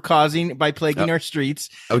gangs were causing by plaguing our streets.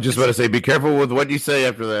 I was just about to say, be careful with what you say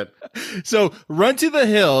after that. So Run to the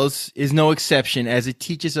Hills is no exception, as it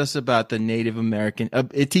teaches us about the Native American,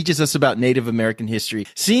 it teaches us about Native American history.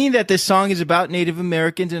 Seeing that this song is about Native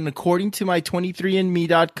Americans, and according to my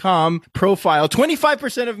 23andme.com profile,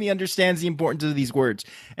 25% of me understands the importance of these words.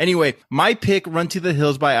 Anyway, my pick, Run to the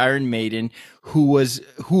Hills by Iron Maiden.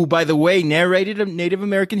 who, by the way, narrated a Native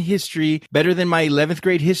American history better than my 11th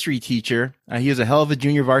grade history teacher. He was a hell of a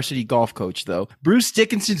junior varsity golf coach, though. Bruce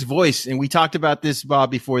Dickinson's voice, and we talked about this,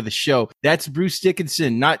 Bob, before the show. That's Bruce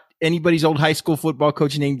Dickinson, not anybody's old high school football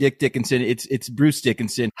coach named Dick Dickinson. It's Bruce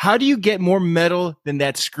Dickinson. How do you get more metal than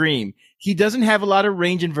that scream? He doesn't have a lot of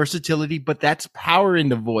range and versatility, but that's power in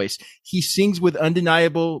the voice. He sings with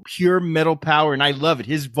undeniable, pure metal power, and I love it.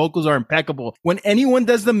 His vocals are impeccable. When anyone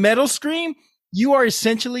does the metal scream, you are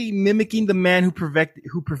essentially mimicking the man who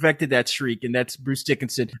perfected that shriek, and that's Bruce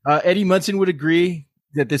Dickinson. Eddie Munson would agree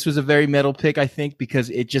that this was a very metal pick, I think,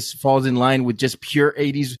 because it just falls in line with just pure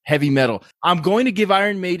 80s heavy metal. I'm going to give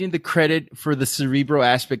Iron Maiden the credit for the cerebral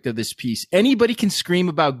aspect of this piece. Anybody can scream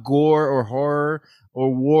about gore or horror or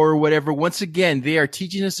war or whatever. Once again, they are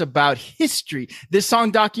teaching us about history. This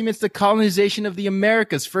song documents the colonization of the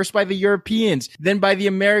Americas, first by the Europeans, then by the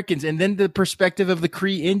Americans, and then the perspective of the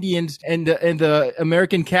Cree Indians and the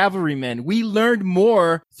American cavalrymen. We learned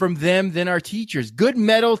more from them than our teachers. Good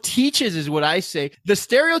metal teaches is what I say. The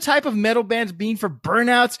stereotype of metal bands being for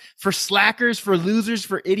burnouts, for slackers, for losers,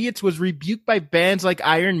 for idiots was rebuked by bands like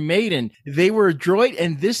Iron Maiden. They were adroit,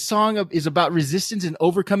 and this song is about resistance and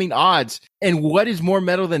overcoming odds. And what is more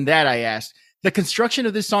metal than that, I asked. The construction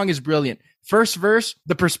of this song is brilliant. First verse,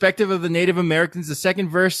 the perspective of the Native Americans. The second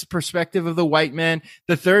verse, perspective of the white man.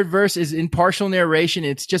 The third verse is impartial narration.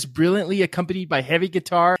 It's just brilliantly accompanied by heavy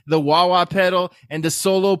guitar, the wah-wah pedal, and the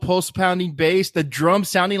solo pulse-pounding bass, the drums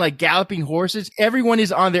sounding like galloping horses. Everyone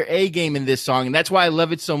is on their A game in this song, and that's why I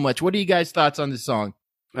love it so much. What are you guys' thoughts on this song?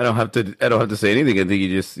 I don't have to say anything. I think you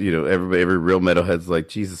just, every real metalhead's like,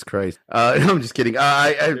 Jesus Christ. I'm just kidding.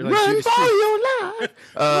 I run for your life.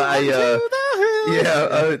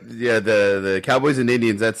 The Cowboys and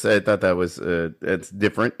Indians. I thought that was, that's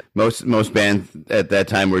different. Most bands at that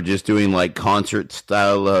time were just doing like concert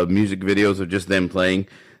style, music videos of just them playing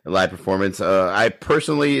a live performance. I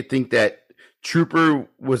personally think that Trooper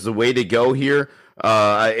was the way to go here.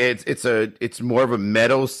 It's more of a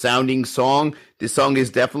metal sounding song. This song is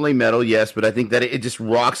definitely metal, yes, but I think that it just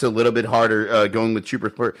rocks a little bit harder, going with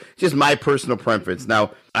Trooper. Just my personal preference.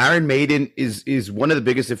 Now, Iron Maiden is one of the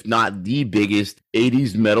biggest, if not the biggest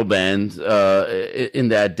 80s metal bands, in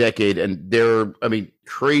that decade. And they're,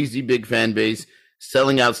 crazy big fan base,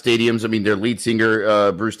 selling out stadiums. Their lead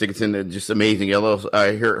singer, Bruce Dickinson, just amazing.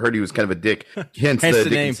 I heard he was kind of a dick, hence the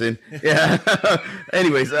Dickinson. Name. Yeah.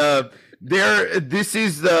 Anyways, I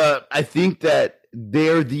think that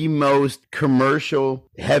they're the most commercial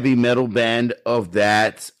heavy metal band of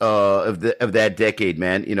that decade,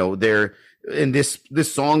 man.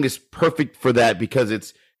 This song is perfect for that because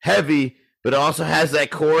it's heavy, but it also has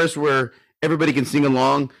that chorus where everybody can sing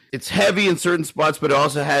along. It's heavy in certain spots, but it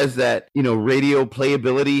also has that, radio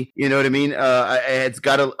playability. You know what I mean? It's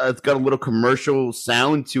got a little commercial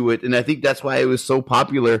sound to it. And I think that's why it was so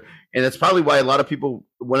popular. And that's probably why a lot of people,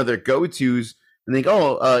 one of their go-tos, and think,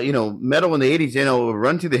 metal in the 80s,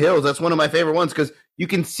 Run to the Hills. That's one of my favorite ones because you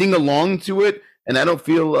can sing along to it. And I don't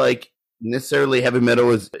feel like necessarily heavy metal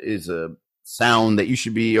is a sound that you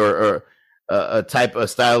should be, or a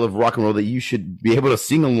style of rock and roll that you should be able to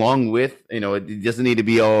sing along with. It doesn't need to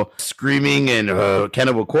be all screaming and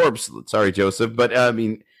Cannibal Corpse. Sorry, Joseph. But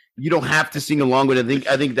you don't have to sing along with it.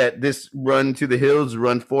 I think that this Run to the Hills,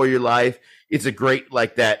 Run for Your Life, it's a great,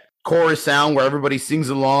 like that chorus sound where everybody sings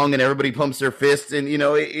along and everybody pumps their fists. And,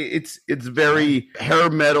 it's very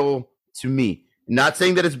hair metal to me. Not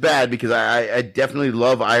saying that it's bad because I definitely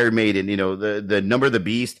love Iron Maiden. The Number of the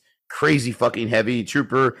Beast, crazy fucking heavy.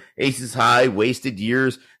 Trooper, Aces High, Wasted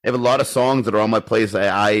Years. They have a lot of songs that are on my playlist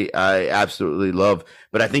I absolutely love.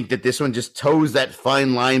 But I think that this one just toes that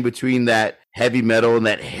fine line between that heavy metal and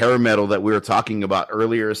that hair metal that we were talking about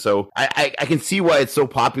earlier. So I can see why it's so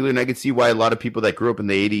popular, and I can see why a lot of people that grew up in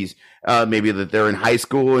the 80s, maybe that they're in high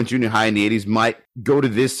school and junior high in the 80s, might go to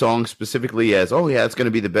this song specifically as, oh yeah, it's going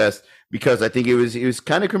to be the best, because I think it was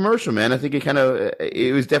kind of commercial, man. I think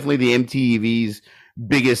it was definitely the MTV's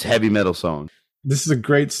biggest heavy metal song. This is a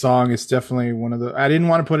great song. It's definitely one of the, I didn't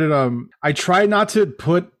want to put it, I tried not to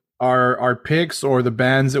put our picks or the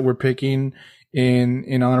bands that we're picking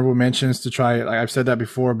in honorable mentions to try, like I've said that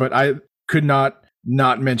before, but I could not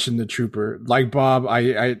mention the Trooper. Like Bob,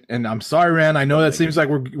 and I'm sorry, Rand, I know that seems like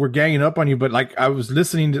we're ganging up on you, but like I was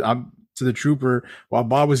listening to the Trooper while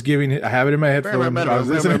Bob was giving it. I have it in my headphones. I was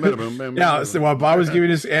listening. Yeah, so while Bob was giving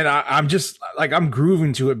this, and I'm just like, I'm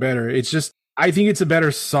grooving to it better. It's just, I think it's a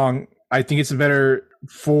better song. I think it's better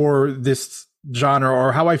for this genre,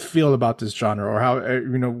 or how I feel about this genre, or how,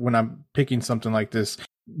 when I'm picking something like this.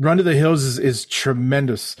 Run to the Hills is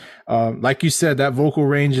tremendous. Like you said, that vocal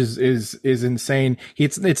range is insane.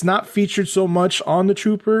 It's not featured so much on the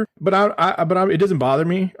Trooper, but it doesn't bother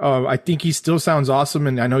me. I think he still sounds awesome.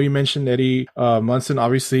 And I know you mentioned Eddie Munson.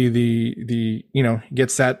 Obviously, the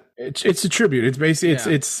gets that. It's a tribute. It's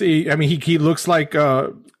basically I mean, he looks like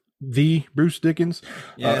the Bruce Dickens.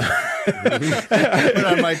 Yeah. I put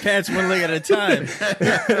on my pants one leg at a time.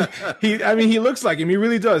 He looks like him. He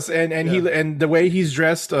really does. And the way he's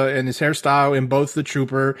dressed and his hairstyle in both the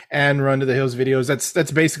Trooper and Run to the Hills videos,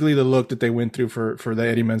 that's basically the look that they went through for the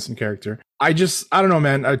Eddie Munson character. I don't know,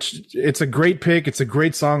 man. It's a great pick. It's a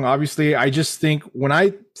great song. Obviously, I just think when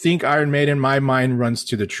I think Iron Maiden, my mind runs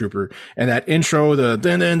to the Trooper and that intro, the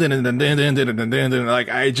dun dun dun dun dun dun dun dun dun. Like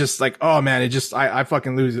I just like, oh man, I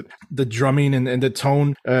fucking lose it. The drumming and the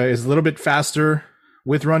tone is a little bit faster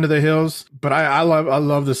with Run to the Hills, but I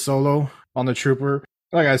love the solo on the Trooper.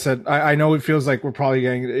 Like I said, I know it feels like we're probably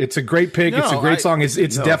getting. It's a great pick. It's a great song. It's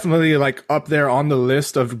definitely like up there on the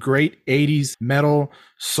list of great '80s metal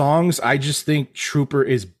songs. I just think Trooper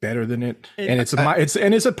is better than it, and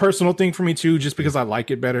it's a personal thing for me too, just because I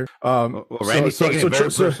like it better. Randy's taking it very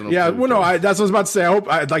personal. Yeah, well, no, that's what I was about to say. I hope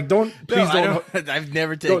I've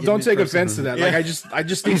never taken. Don't take offense to that. Yeah. Like I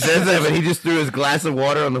just think He says that, but he just threw his glass of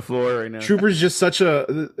water on the floor right now. Trooper's just such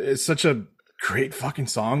a great fucking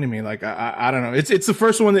song to me. Like I don't know. It's the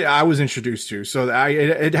first one that I was introduced to, so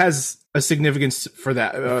it has a significance for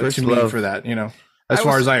that to me for that. As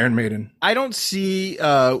far as Iron Maiden, I don't see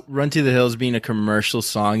 "Run to the Hills" being a commercial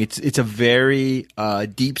song. It's a very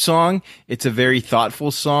deep song. It's a very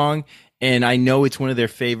thoughtful song. And I know it's one of their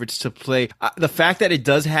favorites to play. The fact that it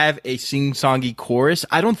does have a sing-songy chorus,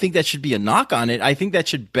 I don't think that should be a knock on it. I think that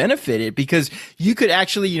should benefit it because you could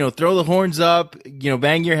actually, throw the horns up,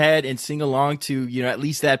 bang your head and sing along to, at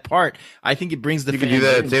least that part. I think it brings the fans. You could do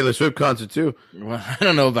that at Taylor Swift concert too. Well, I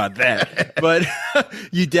don't know about that, but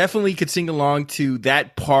you definitely could sing along to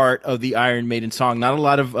that part of the Iron Maiden song. Not a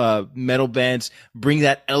lot of metal bands bring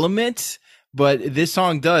that element. But this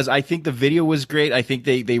song does. I think the video was great. I think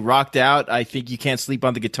they rocked out. I think you can't sleep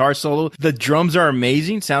on the guitar solo. The drums are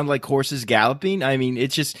amazing. Sound like horses galloping. I mean,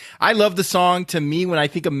 I love the song. To me, when I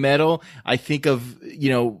think of metal, I think of,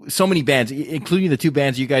 so many bands, including the two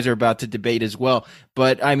bands you guys are about to debate as well.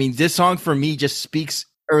 But I mean, this song for me just speaks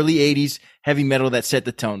early 80s heavy metal that set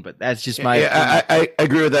the tone. But that's just my opinion. I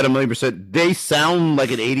agree with that 1,000,000%. They sound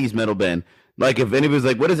like an 80s metal band. Like if anybody's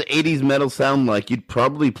like, what does 80s metal sound like? You'd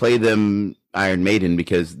probably play them Iron Maiden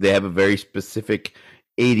because they have a very specific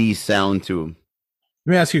 80s sound to them.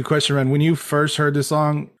 Let me ask you a question, Ren. When you first heard the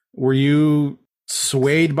song, were you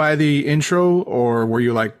swayed by the intro or were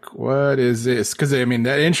you like, what is this? Because I mean,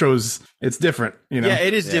 that intro's it's different, Yeah,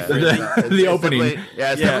 it is different. The opening.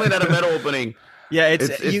 It's definitely not a metal opening. Yeah, it's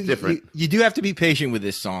different. You do have to be patient with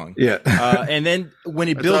this song. Yeah. And then when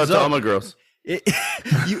it builds up, all my girls.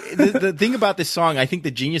 The thing about this song, I think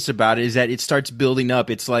the genius about it is that it starts building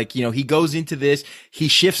up. It's like, he goes into this, he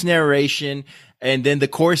shifts narration, and then the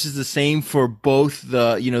chorus is the same for both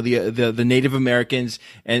the Native Americans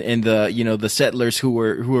and the settlers who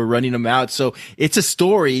were running them out. So it's a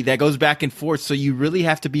story that goes back and forth. So you really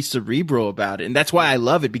have to be cerebral about it. And that's why I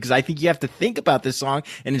love it, because I think you have to think about this song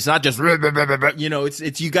and it's not just,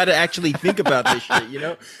 it's you got to actually think about this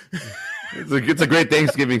shit, It's a great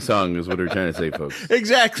Thanksgiving song is what we're trying to say, folks.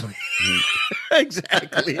 Exactly.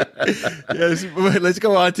 Exactly. Yes. Let's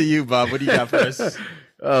go on to you, Bob. What do you got for us?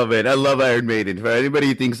 Oh, man. I love Iron Maiden. For anybody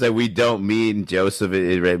who thinks that we don't, me and Joseph,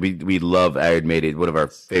 we love Iron Maiden, one of our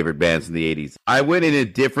favorite bands in the 80s. I went in a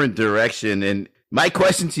different direction, and my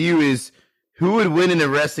question to you is, who would win in a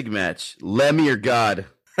wrestling match, Lemmy or God?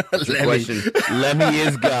 Question. Lemmy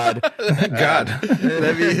is God. God.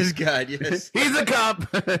 Lemmy is God, yes. He's a cop.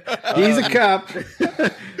 He's a cop.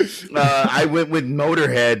 I went with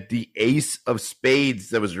Motorhead, the Ace of Spades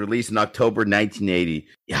that was released in October 1980.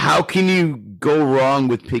 How can you go wrong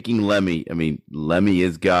with picking Lemmy? I mean, Lemmy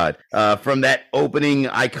is God. From that opening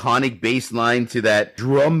iconic bass line to that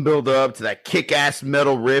drum build up to that kick-ass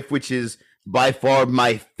metal riff, which is by far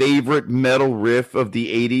my favorite metal riff of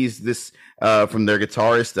the 80s. This from their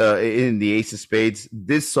guitarist in the Ace of Spades.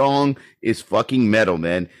 This song is fucking metal,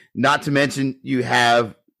 man. Not to mention you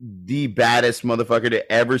have the baddest motherfucker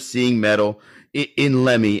to ever sing metal in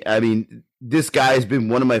Lemmy. I mean, this guy has been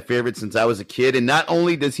one of my favorites since I was a kid. And not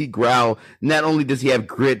only does he growl, not only does he have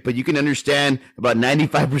grit, but you can understand about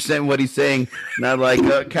 95% what he's saying. Not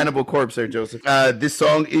like Cannibal Corpse there, Joseph. This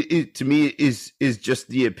song, to me, is just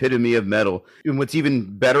the epitome of metal. And what's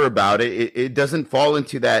even better about it, it doesn't fall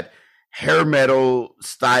into that hair metal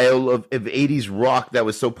style of 80s rock that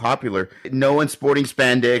was so popular. No one's sporting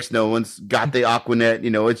spandex. No one's got the Aquanet.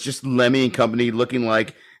 It's just Lemmy and company looking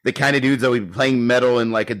like the kind of dudes that would be playing metal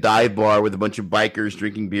in like a dive bar with a bunch of bikers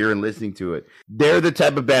drinking beer and listening to it. They're the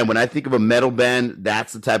type of band. When I think of a metal band,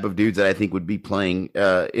 that's the type of dudes that I think would be playing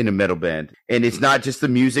in a metal band. And it's not just the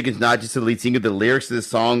music. It's not just the lead singer. The lyrics of the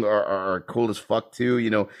song are cool as fuck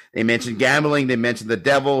too. They mention gambling. They mention the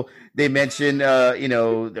devil. They mention,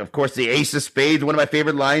 of course, the Ace of Spades. One of my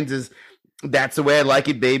favorite lines is, "That's the way I like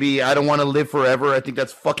it, baby. I don't want to live forever." I think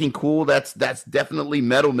that's fucking cool. That's definitely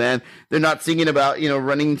metal, man. They're not singing about,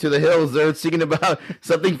 running into the hills. They're singing about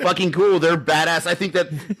something fucking cool. They're badass. I think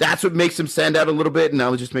that's what makes them stand out a little bit. And I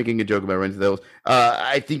was just making a joke about running to the hills.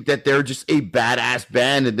 I think that they're just a badass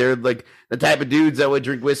band, and they're like the type of dudes that would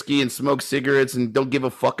drink whiskey and smoke cigarettes and don't give a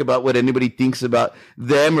fuck about what anybody thinks about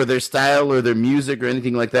them or their style or their music or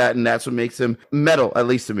anything like that. And that's what makes them metal, at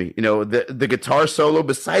least to me. The guitar solo,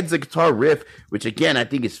 besides the guitar riff, which again, I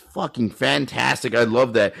think is fucking fantastic. I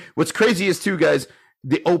love that. What's crazy is too, guys,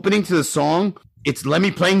 the opening to the song, it's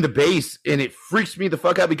Lemmy playing the bass, and it freaks me the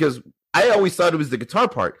fuck out because I always thought it was the guitar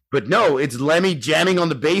part, but no, it's Lemmy jamming on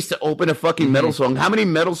the bass to open a fucking metal song. How many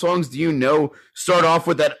metal songs do you know start off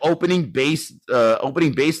with that opening bass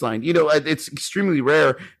line? It's extremely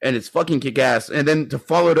rare, and it's fucking kick ass. And then to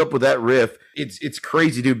follow it up with that riff, it's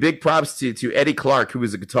crazy, dude. Big props to Eddie Clark, who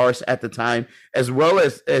was a guitarist at the time, as well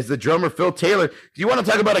as the drummer Phil Taylor. Do you want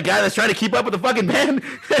to talk about a guy that's trying to keep up with the fucking band?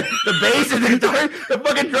 The bass and the guitar, the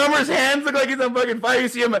fucking drummer's hands look like he's on fucking fire. You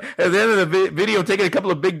see him at the end of the video taking a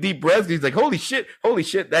couple of big deep breaths. He's like, holy shit,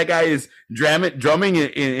 that guy is drumming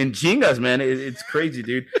in chingas, man. It's crazy,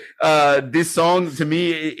 dude. This song, to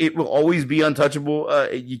me, it will always be untouchable.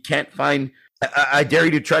 You can't find... I dare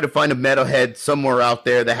you to try to find a metalhead somewhere out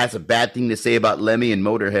there that has a bad thing to say about Lemmy and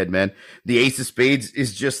Motorhead, man. The Ace of Spades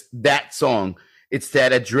is just that song. It's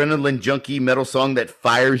that adrenaline junkie metal song that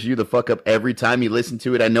fires you the fuck up every time you listen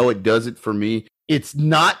to it. I know it does it for me. It's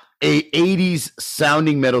not a 80s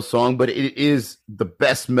sounding metal song, but it is the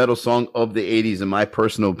best metal song of the 80s in my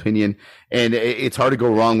personal opinion. And it's hard to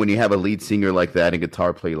go wrong when you have a lead singer like that and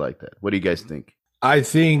guitar play like that. What do you guys think? I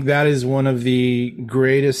think that is one of the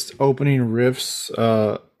greatest opening riffs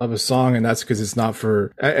of a song, and that's because it's not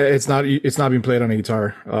being played on a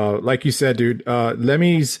guitar. Like you said, dude,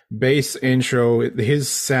 Lemmy's bass intro, his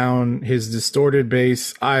sound, his distorted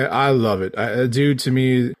bass, I love it. Dude, to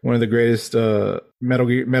me, one of the greatest metal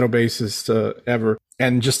bassists ever.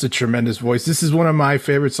 And just a tremendous voice. This is one of my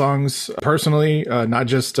favorite songs personally, not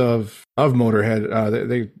just of Motorhead.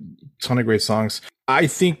 They ton of great songs. I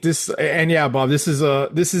think this, and yeah, Bob, this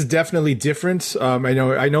is definitely different. I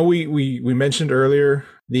know we mentioned earlier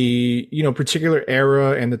the particular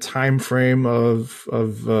era and the time frame of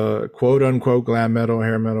quote unquote glam metal,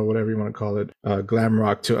 hair metal, whatever you want to call it, glam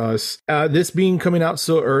rock to us. This being coming out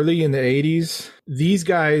so early in the 80s, these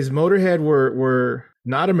guys, Motorhead, were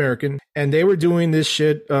not American, and they were doing this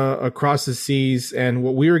shit across the seas, and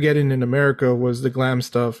what we were getting in America was the glam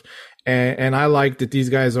stuff. And I like that these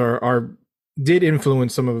guys did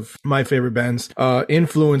influence some of my favorite bands,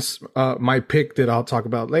 influence my pick that I'll talk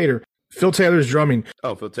about later. Phil Taylor's drumming.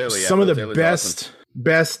 Oh, Phil Taylor, yeah. Some Phil of the Taylor's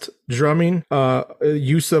best drumming,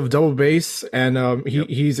 use of double bass, and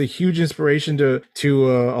he's a huge inspiration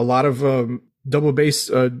to a lot of double bass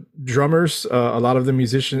drummers. A lot of the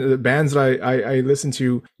musicians, the bands that I listen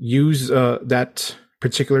to use that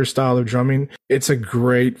particular style of drumming. It's a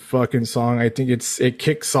great fucking song. I think it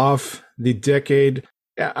kicks off the decade.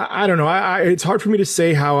 I don't know. It's hard for me to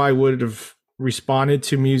say how I would have responded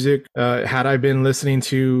to music had I been listening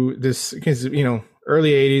to this, because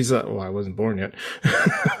early 80s. Well, I wasn't born yet,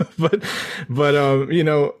 but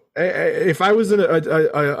if I was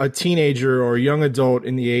a teenager or a young adult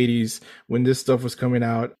in the 80s when this stuff was coming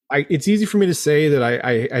out, it's easy for me to say that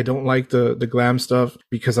I don't like the glam stuff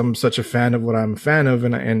because I'm such a fan of what I'm a fan of,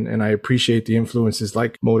 and I appreciate the influences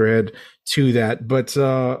like Motorhead to that. But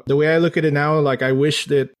the way I look at it now, like, I wish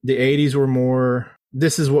that the 80s were more...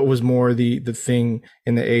 This is what was more the thing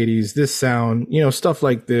in the 80s. This sound, stuff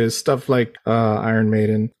like this, stuff like Iron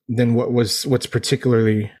Maiden, than what's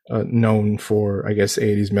particularly known for, I guess,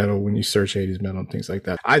 80s metal when you search 80s metal and things like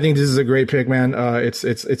that. I think this is a great pick, man.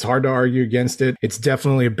 It's hard to argue against it. It's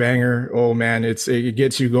definitely a banger. Oh man, it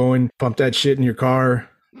gets you going. Pump that shit in your car.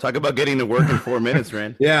 Talk about getting to work in 4 minutes,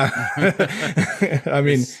 man. Yeah. I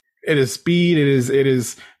mean, it is speed. It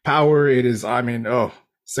is power. It is,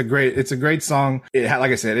 It's a great song.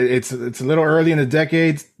 Like I said, it's a little early in the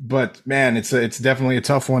decade, but man, it's definitely a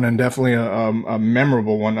tough one and definitely a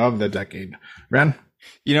memorable one of the decade. Ren?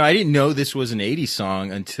 You know, I didn't know this was an 80s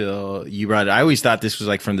song until you brought it. I always thought this was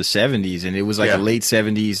like from the 70s, and it was like a late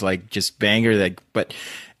 70s, like just banger. Like, but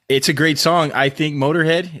it's a great song. I think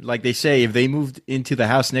Motorhead, like they say, if they moved into the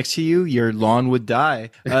house next to you, your lawn would die.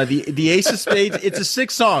 The Ace of Spades, it's a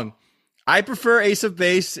sick song. I prefer Ace of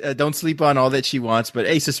Base. Don't sleep on All That She Wants, but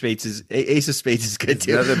Ace of Spades is good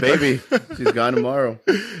too. Another baby. She's gone tomorrow.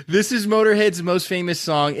 This is Motorhead's most famous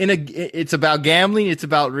song. It's about gambling. It's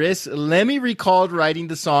about risk. Lemmy recalled writing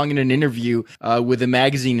the song in an interview with a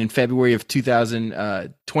magazine in February of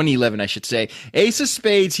 2011, I should say. Ace of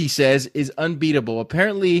Spades, he says, is unbeatable.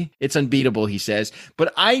 Apparently, it's unbeatable, he says.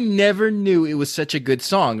 But I never knew it was such a good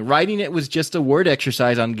song. Writing it was just a word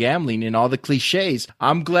exercise on gambling and all the cliches.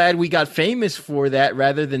 I'm glad we got famous for that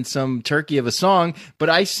rather than some turkey of a song. But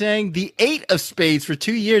I sang the 8 of Spades for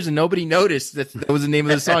 2 years and nobody noticed that was the name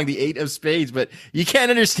of the song, the 8 of Spades. But you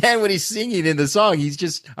can't understand what he's singing in the song. He's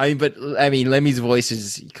just, Lemmy's voice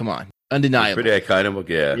is, come on, undeniable. It's pretty iconic,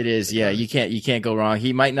 yeah. It is, yeah. You can't go wrong.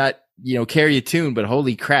 He might not, carry a tune, but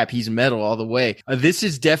holy crap, he's metal all the way. This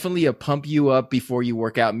is definitely a pump you up before you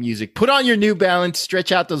work out music. Put on your New Balance,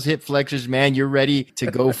 stretch out those hip flexors, man. You're ready to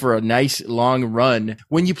go for a nice long run.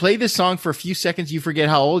 When you play this song for a few seconds, you forget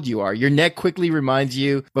how old you are. Your neck quickly reminds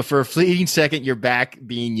you, but for a fleeting second, you're back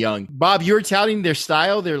being young. Bob, you're touting their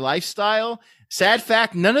style, their lifestyle. Sad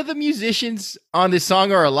fact, none of the musicians on this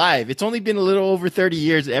song are alive. It's only been a little over 30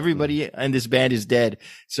 years. Everybody in this band is dead.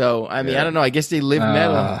 So, I don't know. I guess they live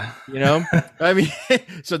metal,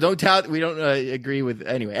 so don't tout. We don't agree with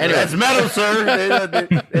anyway. That's metal, sir.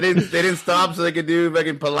 They didn't stop so they could do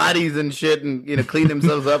fucking Pilates and shit and, clean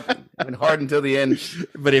themselves up and hard until the end.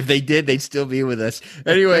 But if they did, they'd still be with us.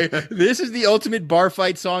 Anyway, this is the ultimate bar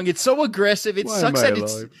fight song. It's so aggressive. It sucks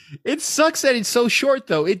that it's so short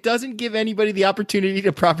though. It doesn't give anybody the opportunity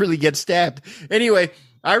to properly get stabbed. Anyway,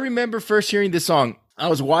 I remember first hearing this song. I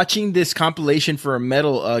was watching this compilation for a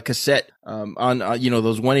metal cassette on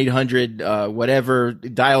those 1-800 whatever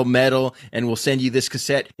dial metal, and we'll send you this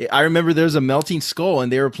cassette. I remember there was a Melting Skull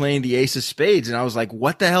and they were playing the Ace of Spades, and I was like,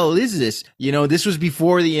 what the hell is this? This was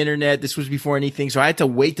before the internet, this was before anything, so I had to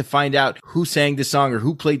wait to find out who sang this song or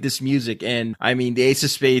who played this music. And the Ace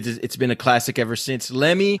of Spades, it's been a classic ever since.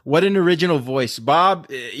 Lemmy, what an original voice. Bob,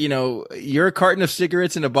 you're a carton of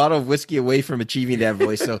cigarettes and a bottle of whiskey away from achieving that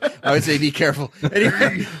voice, so I would say be careful.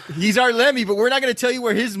 Anyway, he's our Lemmy, but we're not going to tell you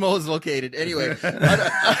where his mole is located. Anyway,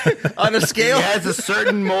 on a scale, he has a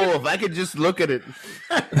certain mole. If I could just look at it.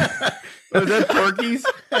 Was that Porky's?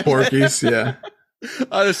 Porky's, yeah.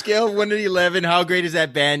 On a scale of 1 to 11, how great is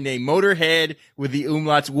that band name? Motorhead with the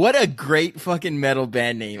umlauts. What a great fucking metal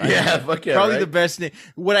band name. Probably the best name.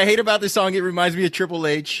 What I hate about this song, it reminds me of Triple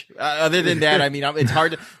H. Other than that, it's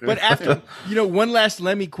hard to, but after, one last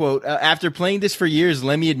Lemmy quote, after playing this for years,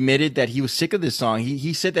 Lemmy admitted that he was sick of this song.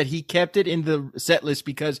 He said that he kept it in the set list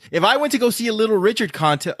because if I went to go see a Little Richard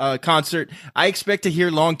concert, I expect to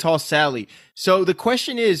hear Long Tall Sally. So the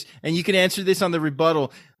question is, and you can answer this on the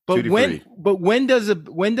rebuttal, But when does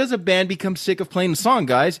a band become sick of playing the song,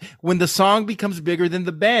 guys? When the song becomes bigger than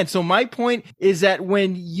the band. So my point is that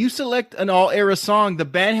when you select an all-era song, the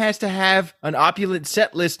band has to have an opulent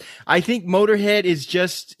set list. I think Motorhead is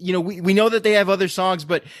just, we know that they have other songs,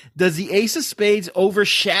 but does the Ace of Spades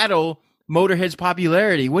overshadow Motorhead's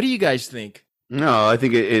popularity? What do you guys think? No, I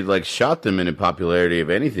think it like shot them in popularity, if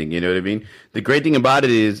anything. You know what I mean? The great thing about it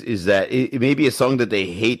is that it may be a song that they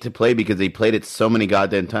hate to play because they played it so many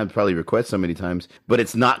goddamn times, probably request so many times, but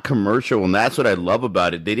it's not commercial, and that's what I love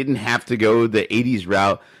about it. They didn't have to go the 80s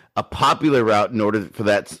route, a popular route, in order for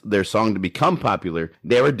their song to become popular.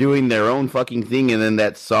 They were doing their own fucking thing, and then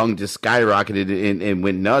that song just skyrocketed and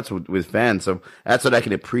went nuts with fans. So that's what I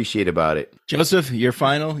can appreciate about it. Joseph, you're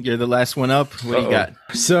final. You're the last one up. What do you got?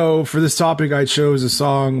 So for this topic, I chose a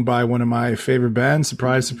song by one of my favorite bands.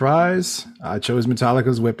 Surprise, surprise. I chose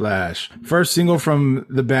Metallica's Whiplash. First single from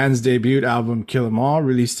the band's debut album, Kill 'Em All,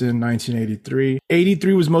 released in 1983.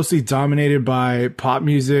 83 was mostly dominated by pop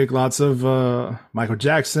music, lots of Michael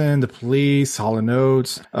Jackson, The Police, Hall &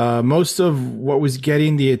 Oates. Most of what was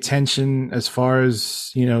getting the attention as far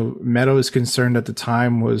as, metal is concerned at the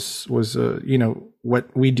time was what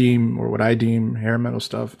I deem hair metal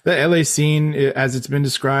stuff. The LA scene, as it's been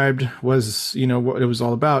described, was, what it was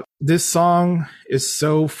all about. This song is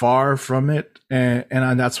so far from it.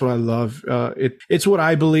 And that's what I love. It's what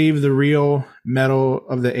I believe the real metal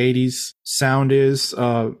of the 80s sound is.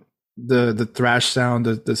 The thrash sound,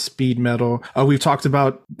 the speed metal. We've talked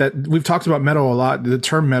about metal a lot, the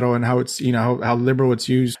term metal, and how it's, how liberal it's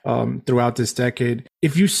used, throughout this decade.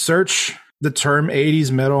 If you search the term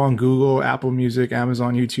 80s metal on Google, Apple Music,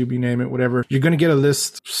 Amazon, YouTube, you name it, whatever, you're going to get a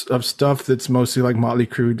list of stuff that's mostly like Motley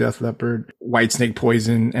Crue, Def Leppard, Whitesnake,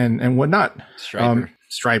 Poison, and whatnot.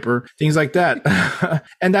 Striper, things like that.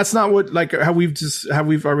 And that's not what, like how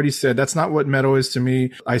we've already said, that's not what metal is to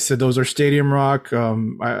me. I said those are stadium rock.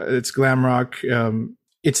 It's glam rock.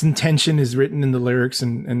 Its intention is written in the lyrics,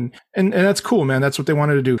 and that's cool, man. That's what they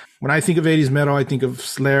wanted to do. When I think of 80s metal, I think of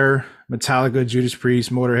Slayer, Metallica, Judas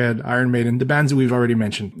Priest, Motorhead, Iron Maiden, the bands that we've already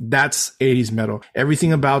mentioned. That's 80s metal.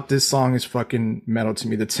 Everything about this song is fucking metal to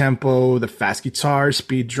me. The tempo, the fast guitar,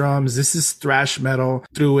 speed drums. This is thrash metal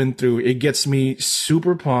through and through. It gets me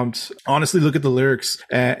super pumped. Honestly, look at the lyrics,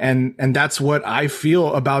 and that's what I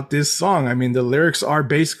feel about this song. I mean, the lyrics are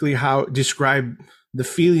basically how describe the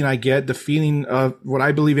feeling I get, the feeling of what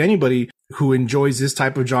I believe anybody who enjoys this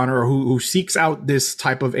type of genre or who seeks out this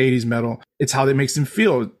type of 80s metal, it's how it makes them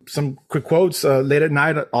feel. Some quick quotes, late at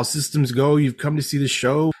night, all systems go, you've come to see the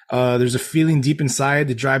show. There's a feeling deep inside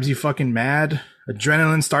that drives you fucking mad.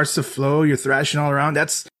 Adrenaline starts to flow, you're thrashing all around.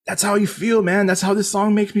 That's how you feel, man. That's how this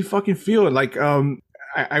song makes me fucking feel. Like,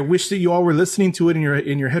 I wish that you all were listening to it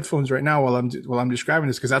in your headphones right now while I'm describing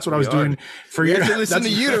this, because that's what I was doing for you. To listen to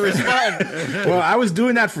you to respond. Well, I was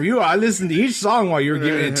doing that for you. I listened to each song while you were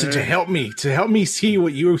giving it to help me see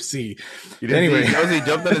what you see. Anyway, he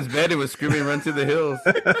jumped on his bed and was screaming, "Run to the hills!"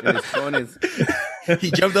 And his phone is.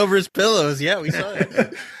 He jumped over his pillows. Yeah, we saw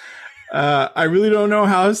it. I really don't know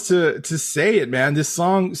how else to say it, man. This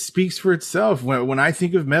song speaks for itself. When I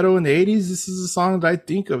think of metal in the 80s, this is a song that I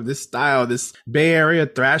think of, this style, this Bay Area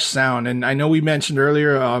thrash sound. And I know we mentioned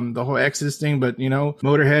earlier, the whole Exodus thing, but you know,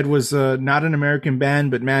 Motorhead was, not an American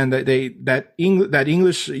band, but man, that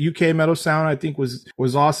English UK metal sound, I think was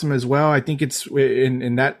awesome as well. I think it's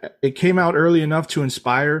in that it came out early enough to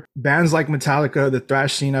inspire bands like Metallica, the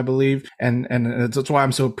thrash scene, I believe. And that's why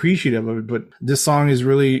I'm so appreciative of it. But this song is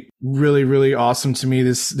really awesome to me.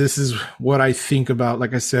 This is what I think about,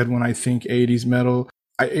 like I said, when I think 80s metal.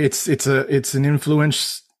 It's an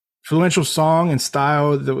influential song and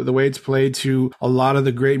style, the way it's played, to a lot of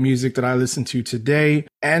the great music that I listen to today.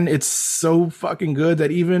 And it's so fucking good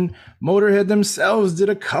that even Motorhead themselves did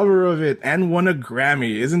a cover of it and won a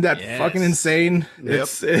Grammy. Isn't that fucking insane? Yep.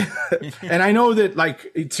 And I know that,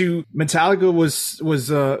 like, to Metallica was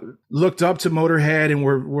looked up to Motorhead and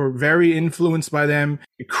were very influenced by them.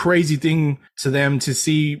 A crazy thing to them to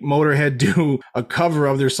see Motorhead do a cover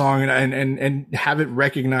of their song and have it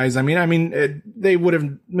recognized.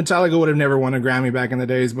 Metallica would have never won a Grammy back in the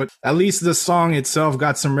days, but at least the song itself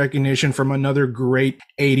got some recognition from another great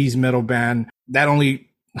 80s metal band. That only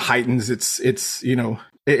heightens it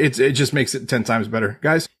just makes it 10 times better,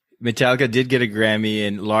 guys. Metallica did get a Grammy,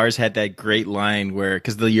 and Lars had that great line where,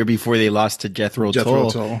 because the year before they lost to Jethro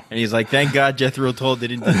Tull, and he's like, "Thank God Jethro Tull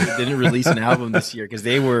didn't release an album this year, because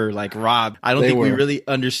they were like robbed." I don't think we really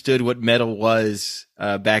understood what metal was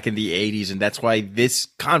back in the 80s, and that's why this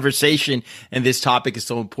conversation and this topic is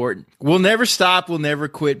so important. We'll never stop, we'll never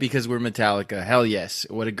quit, because we're Metallica. Hell yes!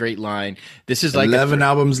 What a great line. This is like 11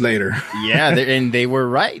 albums later. Yeah, and they were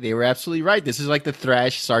right. They were absolutely right. This is like the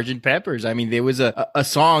thrash Sgt. Pepper's. I mean, there was a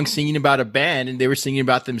song singing about a band, and they were singing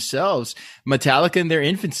about themselves. Metallica in their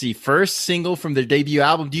infancy, first single from their debut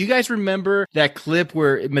album. Do you guys remember that clip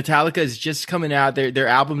where Metallica is just coming out? Their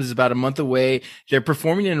album is about a month away. They're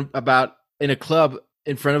performing in a club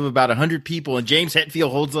in front of about 100 people, and James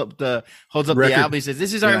Hetfield holds up the album. He says,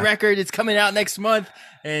 "This is our record. It's coming out next month."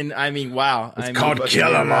 And I mean, wow. It's called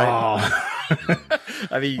Kill 'Em All.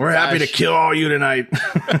 I mean, we're happy to kill all you tonight.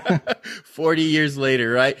 40 years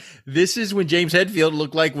later, right? This is when James Hetfield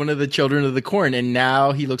looked like one of the Children of the Corn, and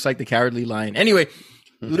now he looks like the Cowardly Lion. Anyway,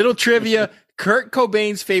 little trivia. Kurt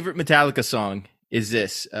Cobain's favorite Metallica song is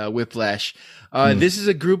this, Whiplash. This is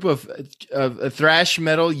a group of thrash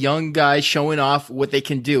metal young guys showing off what they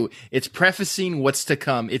can do. It's prefacing what's to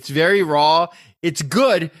come. It's very raw. It's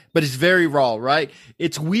good, but it's very raw, right?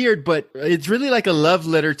 It's weird, but it's really like a love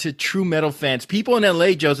letter to true metal fans. People in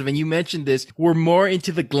LA, Joseph, and you mentioned this, were more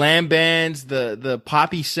into the glam bands, the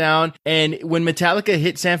poppy sound. And when Metallica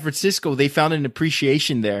hit San Francisco, they found an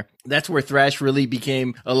appreciation there. That's where thrash really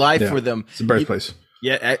became alive for them. It's the birthplace.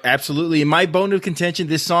 Yeah, absolutely. In my bone of contention,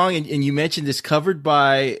 this song, and you mentioned this, covered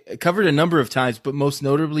a number of times, but most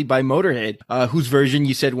notably by Motorhead, whose version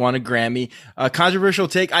you said won a Grammy. Controversial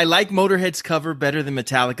take. I like Motorhead's cover better than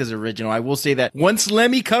Metallica's original. I will say that. Once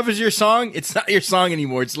Lemmy covers your song, it's not your song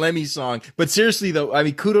anymore. It's Lemmy's song. But seriously though, I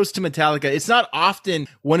mean, kudos to Metallica. It's not often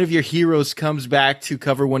one of your heroes comes back to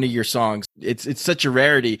cover one of your songs. It's such a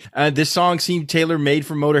rarity. This song seemed tailor-made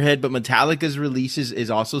for Motorhead, but Metallica's releases is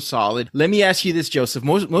also solid. Let me ask you this, Joseph.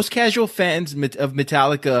 Most casual fans of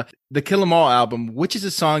Metallica, the Kill 'Em All album, which is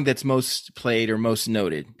a song that's most played or most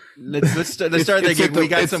noted? Let's start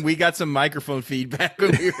there. We got some microphone feedback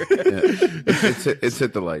when we were It's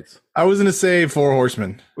hit the lights. I was gonna say Four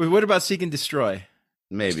Horsemen. What about Seek and Destroy?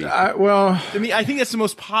 Maybe. Well, To me, I think that's the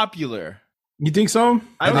most popular. you think so?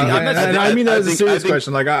 I mean that as a serious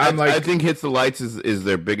question. Like I think Hits the Lights is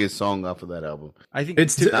their biggest song off of that album. I think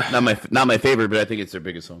it's not my favorite, but I think it's their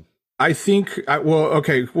biggest song. I think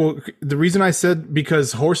the reason I said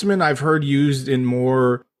because Horsemen I've heard used in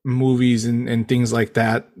more movies and things like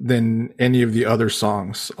that than any of the other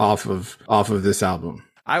songs off of this album.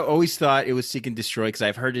 I always thought it was Seek and Destroy because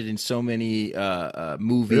I've heard it in so many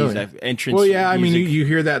movies. Really? Entrance. Well, yeah, I mean, music. you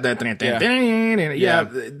hear that,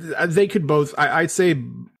 they could both. I'd say,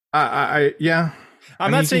 yeah.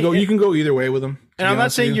 I'm not saying you can go either way with them. And I'm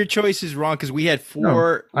not saying your choice is wrong because we had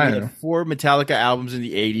four Metallica albums in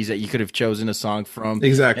the 80s that you could have chosen a song from.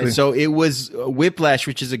 Exactly. And so it was Whiplash,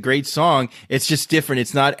 which is a great song. It's just different.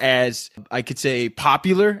 It's not as, I could say,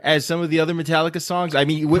 popular as some of the other Metallica songs. I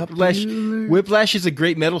mean, Whiplash is a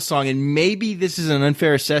great metal song, and maybe this is an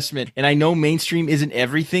unfair assessment. And I know mainstream isn't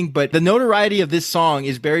everything, but the notoriety of this song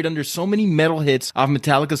is buried under so many metal hits off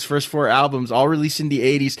Metallica's first four albums, all released in the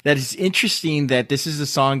 80s, that it's interesting that this is a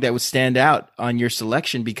song that would stand out on your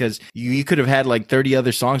selection because you could have had like 30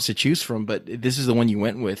 other songs to choose from, but this is the one you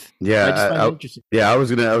went with. Yeah, I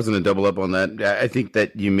was gonna double up on that. I think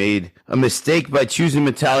that you made a mistake by choosing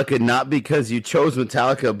Metallica, not because you chose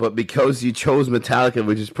Metallica, but because you chose Metallica,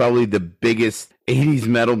 which is probably the biggest 80s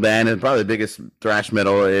metal band and probably the biggest thrash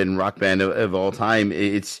metal and rock band of all time.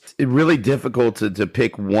 It's really difficult to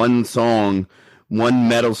pick one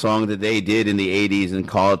metal song that they did in the 80s and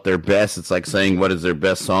call it their best. It's like saying what is their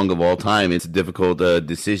best song of all time. It's a difficult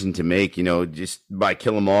decision to make, just by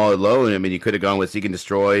Kill 'Em All alone. I mean, you could have gone with Seek and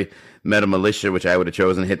Destroy, Metal Militia, which I would have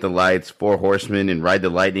chosen, Hit the Lights, Four Horsemen, and Ride the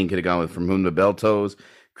Lightning. Could have gone with From Whom the Bell Tolls,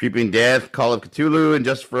 Creeping Death, Call of Cthulhu, and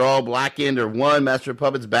Just for All, Blackened, or One, Master of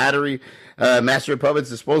Puppets, Battery, Master of Puppets,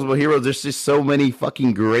 Disposable Heroes. There's just so many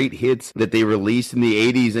fucking great hits that they released in the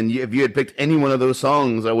 80s, and if you had picked any one of those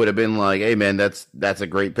songs, I would have been like, hey man, that's a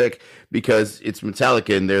great pick, because it's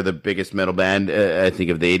Metallica and they're the biggest metal band, I think,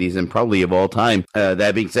 of the 80s and probably of all time.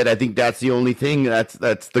 That being said, I think that's the only thing, that's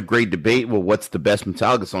the great debate. Well, what's the best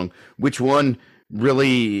Metallica song? Which one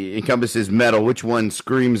really encompasses metal? Which one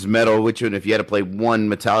screams metal? Which one, if you had to play one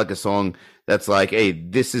Metallica song that's like, hey,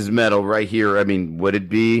 this is metal right here? I mean, would it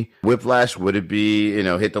be Whiplash? Would it be,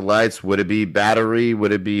 Hit the Lights? Would it be Battery?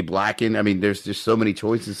 Would it be Blackened? I mean, there's just so many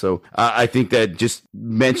choices. So I think that just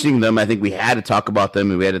mentioning them, I think we had to talk about them,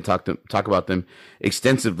 and we had to talk about them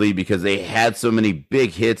extensively because they had so many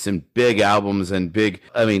big hits and big albums and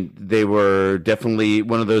they were definitely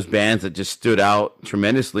one of those bands that just stood out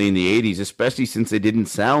tremendously in the 80s, especially since they didn't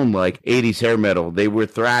sound like 80s hair metal. They were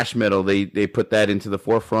thrash metal. They put that into the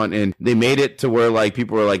forefront, and they made it to where like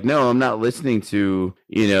people were like, no, I'm not listening to,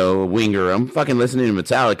 Winger. I'm fucking listening to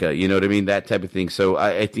Metallica. You know what I mean? That type of thing. So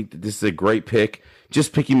I think that this is a great pick.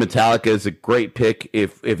 Just picking Metallica is a great pick.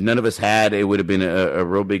 If none of us had, it would have been a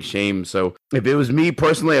real big shame. So if it was me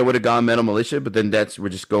personally, I would have gone Metal Militia, but then we're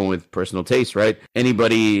just going with personal taste, right?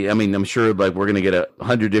 Anybody, I mean, I'm sure like we're going to get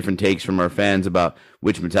 100 different takes from our fans about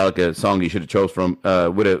which Metallica song you should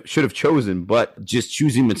have chosen, but just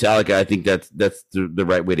choosing Metallica, I think that's the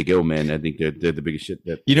right way to go, man. I think they're the biggest shit.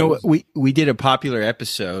 We did a popular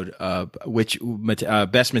episode of which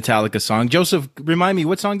best Metallica song. Joseph, remind me,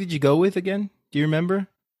 what song did you go with again? Do you remember?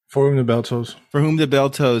 For Whom the Bell Tolls. For Whom the Bell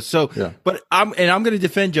Tolls. So, yeah. But I'm going to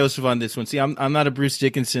defend Joseph on this one. See, I'm not a Bruce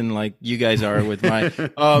Dickinson like you guys are with my,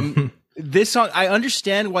 this song. I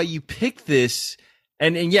understand why you picked this.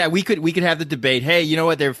 And yeah, we could have the debate. Hey, you know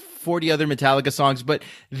what? There are 40 other Metallica songs, but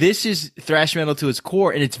this is thrash metal to its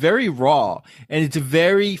core, and it's very raw, and it's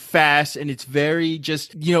very fast, and it's very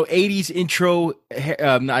just, 80s intro.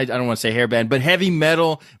 I don't want to say hairband, but heavy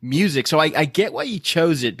metal music. So I get why you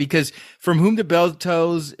chose it, because From Whom the Bell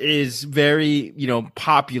Tolls is very,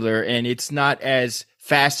 popular, and it's not as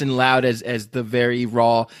fast and loud as the very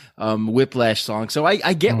raw Whiplash song. So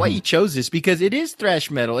I get why you chose this, because it is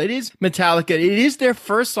thrash metal. It is Metallica. It is their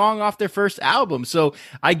first song off their first album. So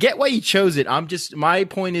I get why you chose it. My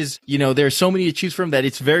point is, there are so many to choose from that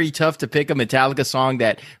it's very tough to pick a Metallica song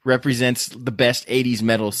that represents the best 80s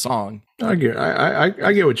metal song. I get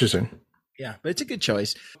what you're saying. Yeah, but it's a good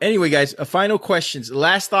choice. Anyway, guys, final questions.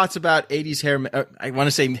 Last thoughts about 80s I want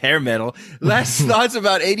to say hair metal. Last thoughts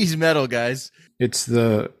about 80s metal, guys. It's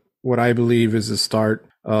what I believe is the start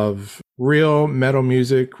of real metal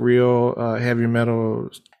music, real heavy metal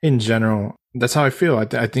in general. That's how I feel.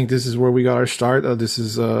 I think this is where we got our start. This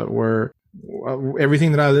is where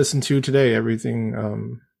everything that I listen to today,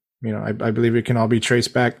 everything, I believe it can all be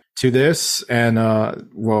traced back to this. And,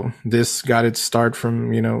 this got its start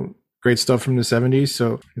from, great stuff from the 70s.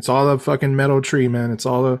 So it's all a fucking metal tree, man. It's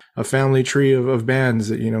all a family tree of bands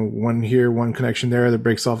that, one here, one connection there that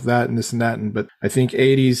breaks off that and this and that. But I think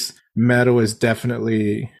 80s metal is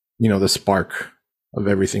definitely, the spark of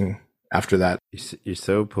everything after that. You're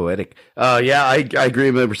so poetic. Yeah, I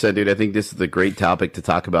agree 100%, dude. I think this is a great topic to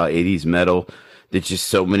talk about 80s metal. There's just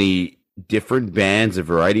so many different bands, a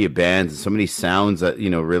variety of bands, and so many sounds that,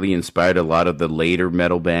 really inspired a lot of the later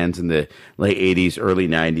metal bands in the late 80s, early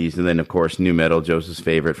 90s. And then, of course, new metal, Joseph's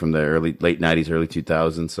favorite from the late 90s, early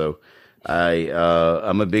 2000s. So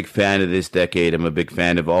I'm a big fan of this decade. I'm a big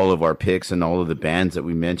fan of all of our picks and all of the bands that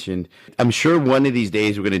we mentioned. I'm sure one of these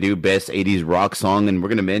days we're going to do best 80s rock song, and we're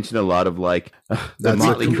going to mention a lot of the That's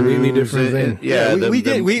Motley a completely Crue. different thing. We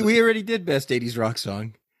did. We already did best 80s rock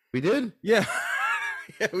song. We did? Yeah.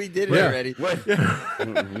 Yeah, we did it already. What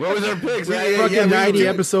was our picks? Fucking 90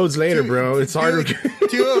 episodes later, bro. It's harder.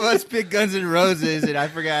 Two of us picked Guns N' Roses, and I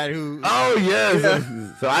forgot who. Oh, yes.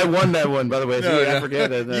 Yeah. So I won that one, by the way. I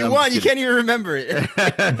forget it. You won. You can't even remember it. I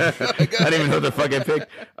don't even know the fuck I picked.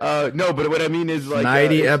 No, but what I mean is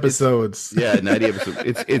 90 episodes. 90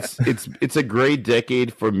 episodes. It's a great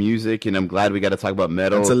decade for music, and I'm glad we got to talk about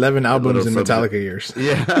metal. It's 11 albums in Metallica years.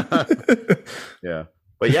 Yeah. Yeah.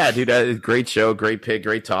 But yeah, dude, great show, great pick,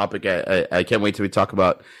 great topic. I can't wait till we talk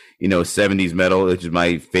about, 70s metal, which is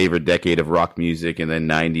my favorite decade of rock music, and then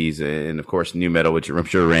 90s, and of course new metal, which I'm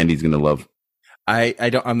sure Randy's gonna love.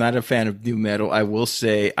 I'm not a fan of new metal. I will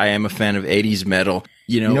say I am a fan of 80s metal.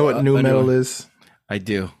 You know what new metal is? I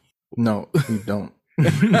do. No, you don't.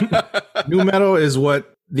 New metal is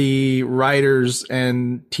what the writers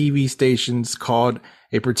and TV stations called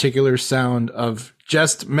a particular sound of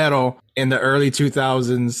just metal in the early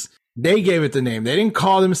 2000s. They gave it the name. They didn't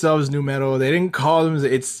call themselves new metal. They didn't call them.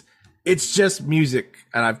 It's just music,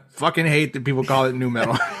 and I fucking hate that people call it new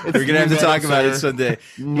metal. We're gonna have to talk about it someday.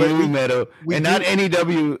 New metal, and not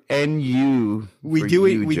NEWNU. We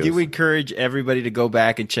do encourage everybody to go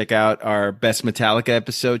back and check out our best Metallica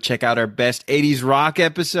episode. Check out our best 80s rock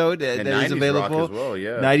episode that is available. Rock as well,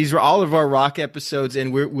 yeah. 90s, all of our rock episodes,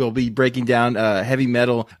 and we'll be breaking down heavy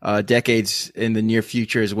metal decades in the near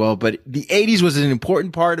future as well. But the 80s was an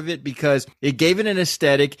important part of it because it gave it an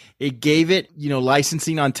aesthetic. It gave it,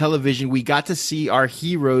 licensing on television. We got to see our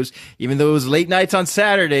heroes, even though it was late nights on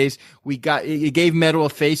Saturdays. It gave metal a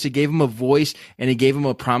face, it gave them a voice, and it gave them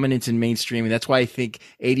a prominence in mainstream. And that's why I think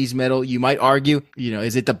 80s metal, you might argue,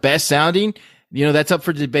 is it the best sounding? That's up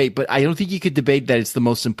for debate, but I don't think you could debate that it's the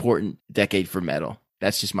most important decade for metal.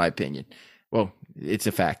 That's just my opinion. Well, it's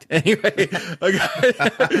a fact. Anyway,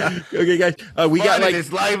 okay, guys. We got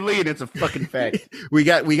it's lively and it's a fucking fact. we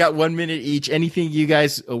got 1 minute each. Anything you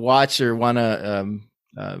guys watch or want to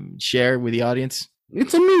share with the audience?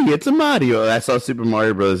 It's a Mario. I saw Super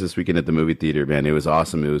Mario Bros. This weekend at the movie theater, man. It was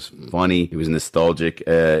awesome. It was funny. It was nostalgic.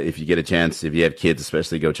 If you get a chance, if you have kids,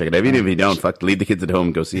 especially, go check it out. Even if you don't, leave the kids at home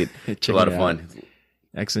and go see it. It's a lot of fun.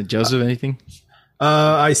 Excellent. Joseph, anything?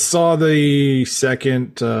 I saw the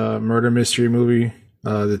second murder mystery movie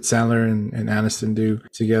that Sandler and Aniston do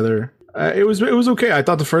together. It was okay. I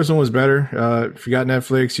thought the first one was better. If you got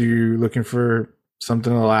Netflix, you're looking for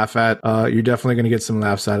something to laugh at, you're definitely going to get some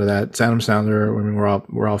laughs out of that. Adam Sandler, I mean,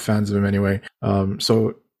 we're all fans of him anyway.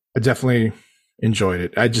 So I definitely enjoyed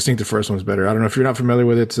it. I just think the first one's better. I don't know if you're not familiar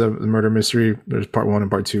with it. It's the murder mystery. There's part 1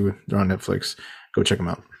 and part 2. They're on Netflix. Go check them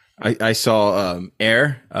out. I saw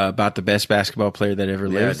Air, about the best basketball player that ever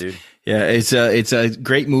lived. Yeah, dude. Yeah, it's a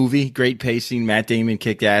great movie, great pacing. Matt Damon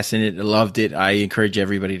kicked ass in it. I loved it. I encourage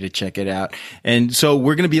everybody to check it out. And so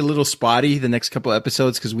we're going to be a little spotty the next couple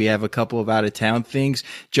episodes because we have a couple of out of town things.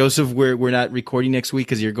 Joseph, we're not recording next week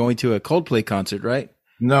because you're going to a Coldplay concert, right?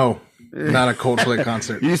 No, not a Coldplay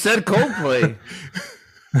concert. You said Coldplay.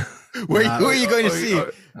 Who are you going to see?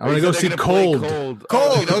 I'm going to go see Cold.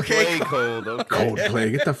 Cold, okay. Cold, okay.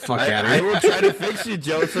 Coldplay, get the fuck out of I here. will try to fix you,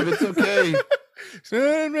 Joseph. It's okay.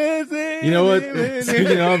 You know what?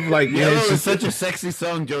 Speaking of, Yellow is such a sexy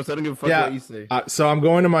song, Joseph. I don't give a fuck what you say. So I'm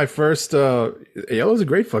going to my first. Yellow's a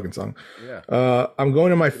great fucking song. Yeah. I'm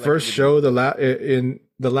going to my first show.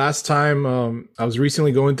 The last time I was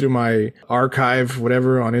recently going through my archive,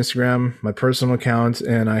 whatever, on Instagram, my personal account,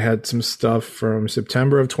 and I had some stuff from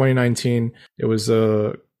September of 2019. It was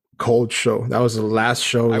Cold show. That was the last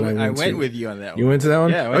show that I went went to. with you on that one. You went to that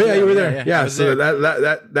one? Yeah, I Oh went yeah, to you were that there. one. Yeah, I was so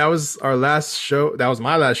there. that was our last show. That was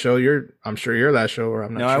my last show. I'm sure your last show, or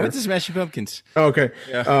I'm not No, sure. I went to Smashing Pumpkins. Oh, okay.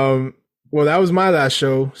 Yeah. Well, that was my last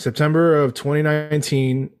show, September of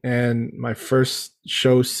 2019, and my first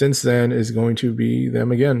show since then is going to be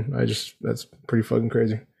them again. That's pretty fucking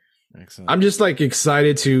crazy. Excellent. I'm just like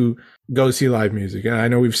excited to go see live music. And I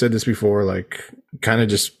know we've said this before, like kind of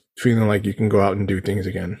just feeling like you can go out and do things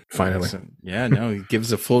again, finally. Yeah, no, give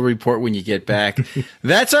us a full report when you get back.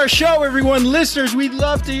 That's our show, everyone. Listeners, we'd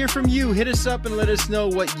love to hear from you. Hit us up and let us know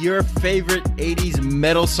what your favorite 80s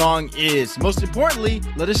metal song is. Most importantly,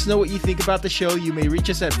 let us know what you think about the show. You may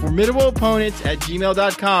reach us at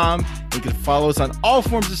formidableopponents@gmail.com. You can follow us on all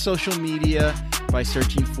forms of social media by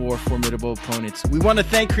searching for Formidable Opponents. We want to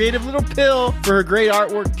thank Creative Little Pill for her great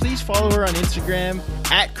artwork. Please follow her on Instagram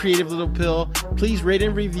at Creative Little Pill. Please rate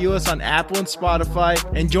and review us on Apple and Spotify.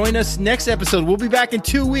 And join us next episode. We'll be back in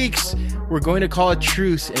 2 weeks. We're going to call a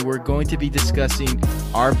truce, and we're going to be discussing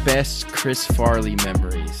our best Chris Farley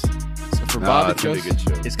memories. So for Bob and Joseph,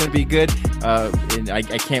 it's going to be good. And I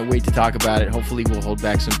can't wait to talk about it. Hopefully we'll hold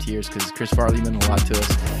back some tears because Chris Farley meant a lot to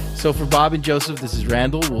us. So for Bob and Joseph, this is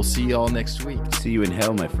Randall. We'll see you all next week. See you in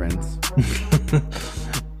hell, my friends.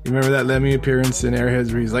 You remember that Lemmy appearance in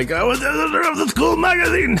Airheads where he's like, I was the editor of the school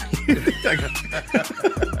magazine.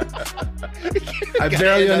 I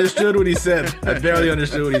barely understood what he said.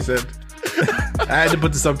 I had to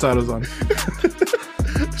put the subtitles on.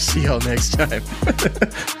 See y'all next time.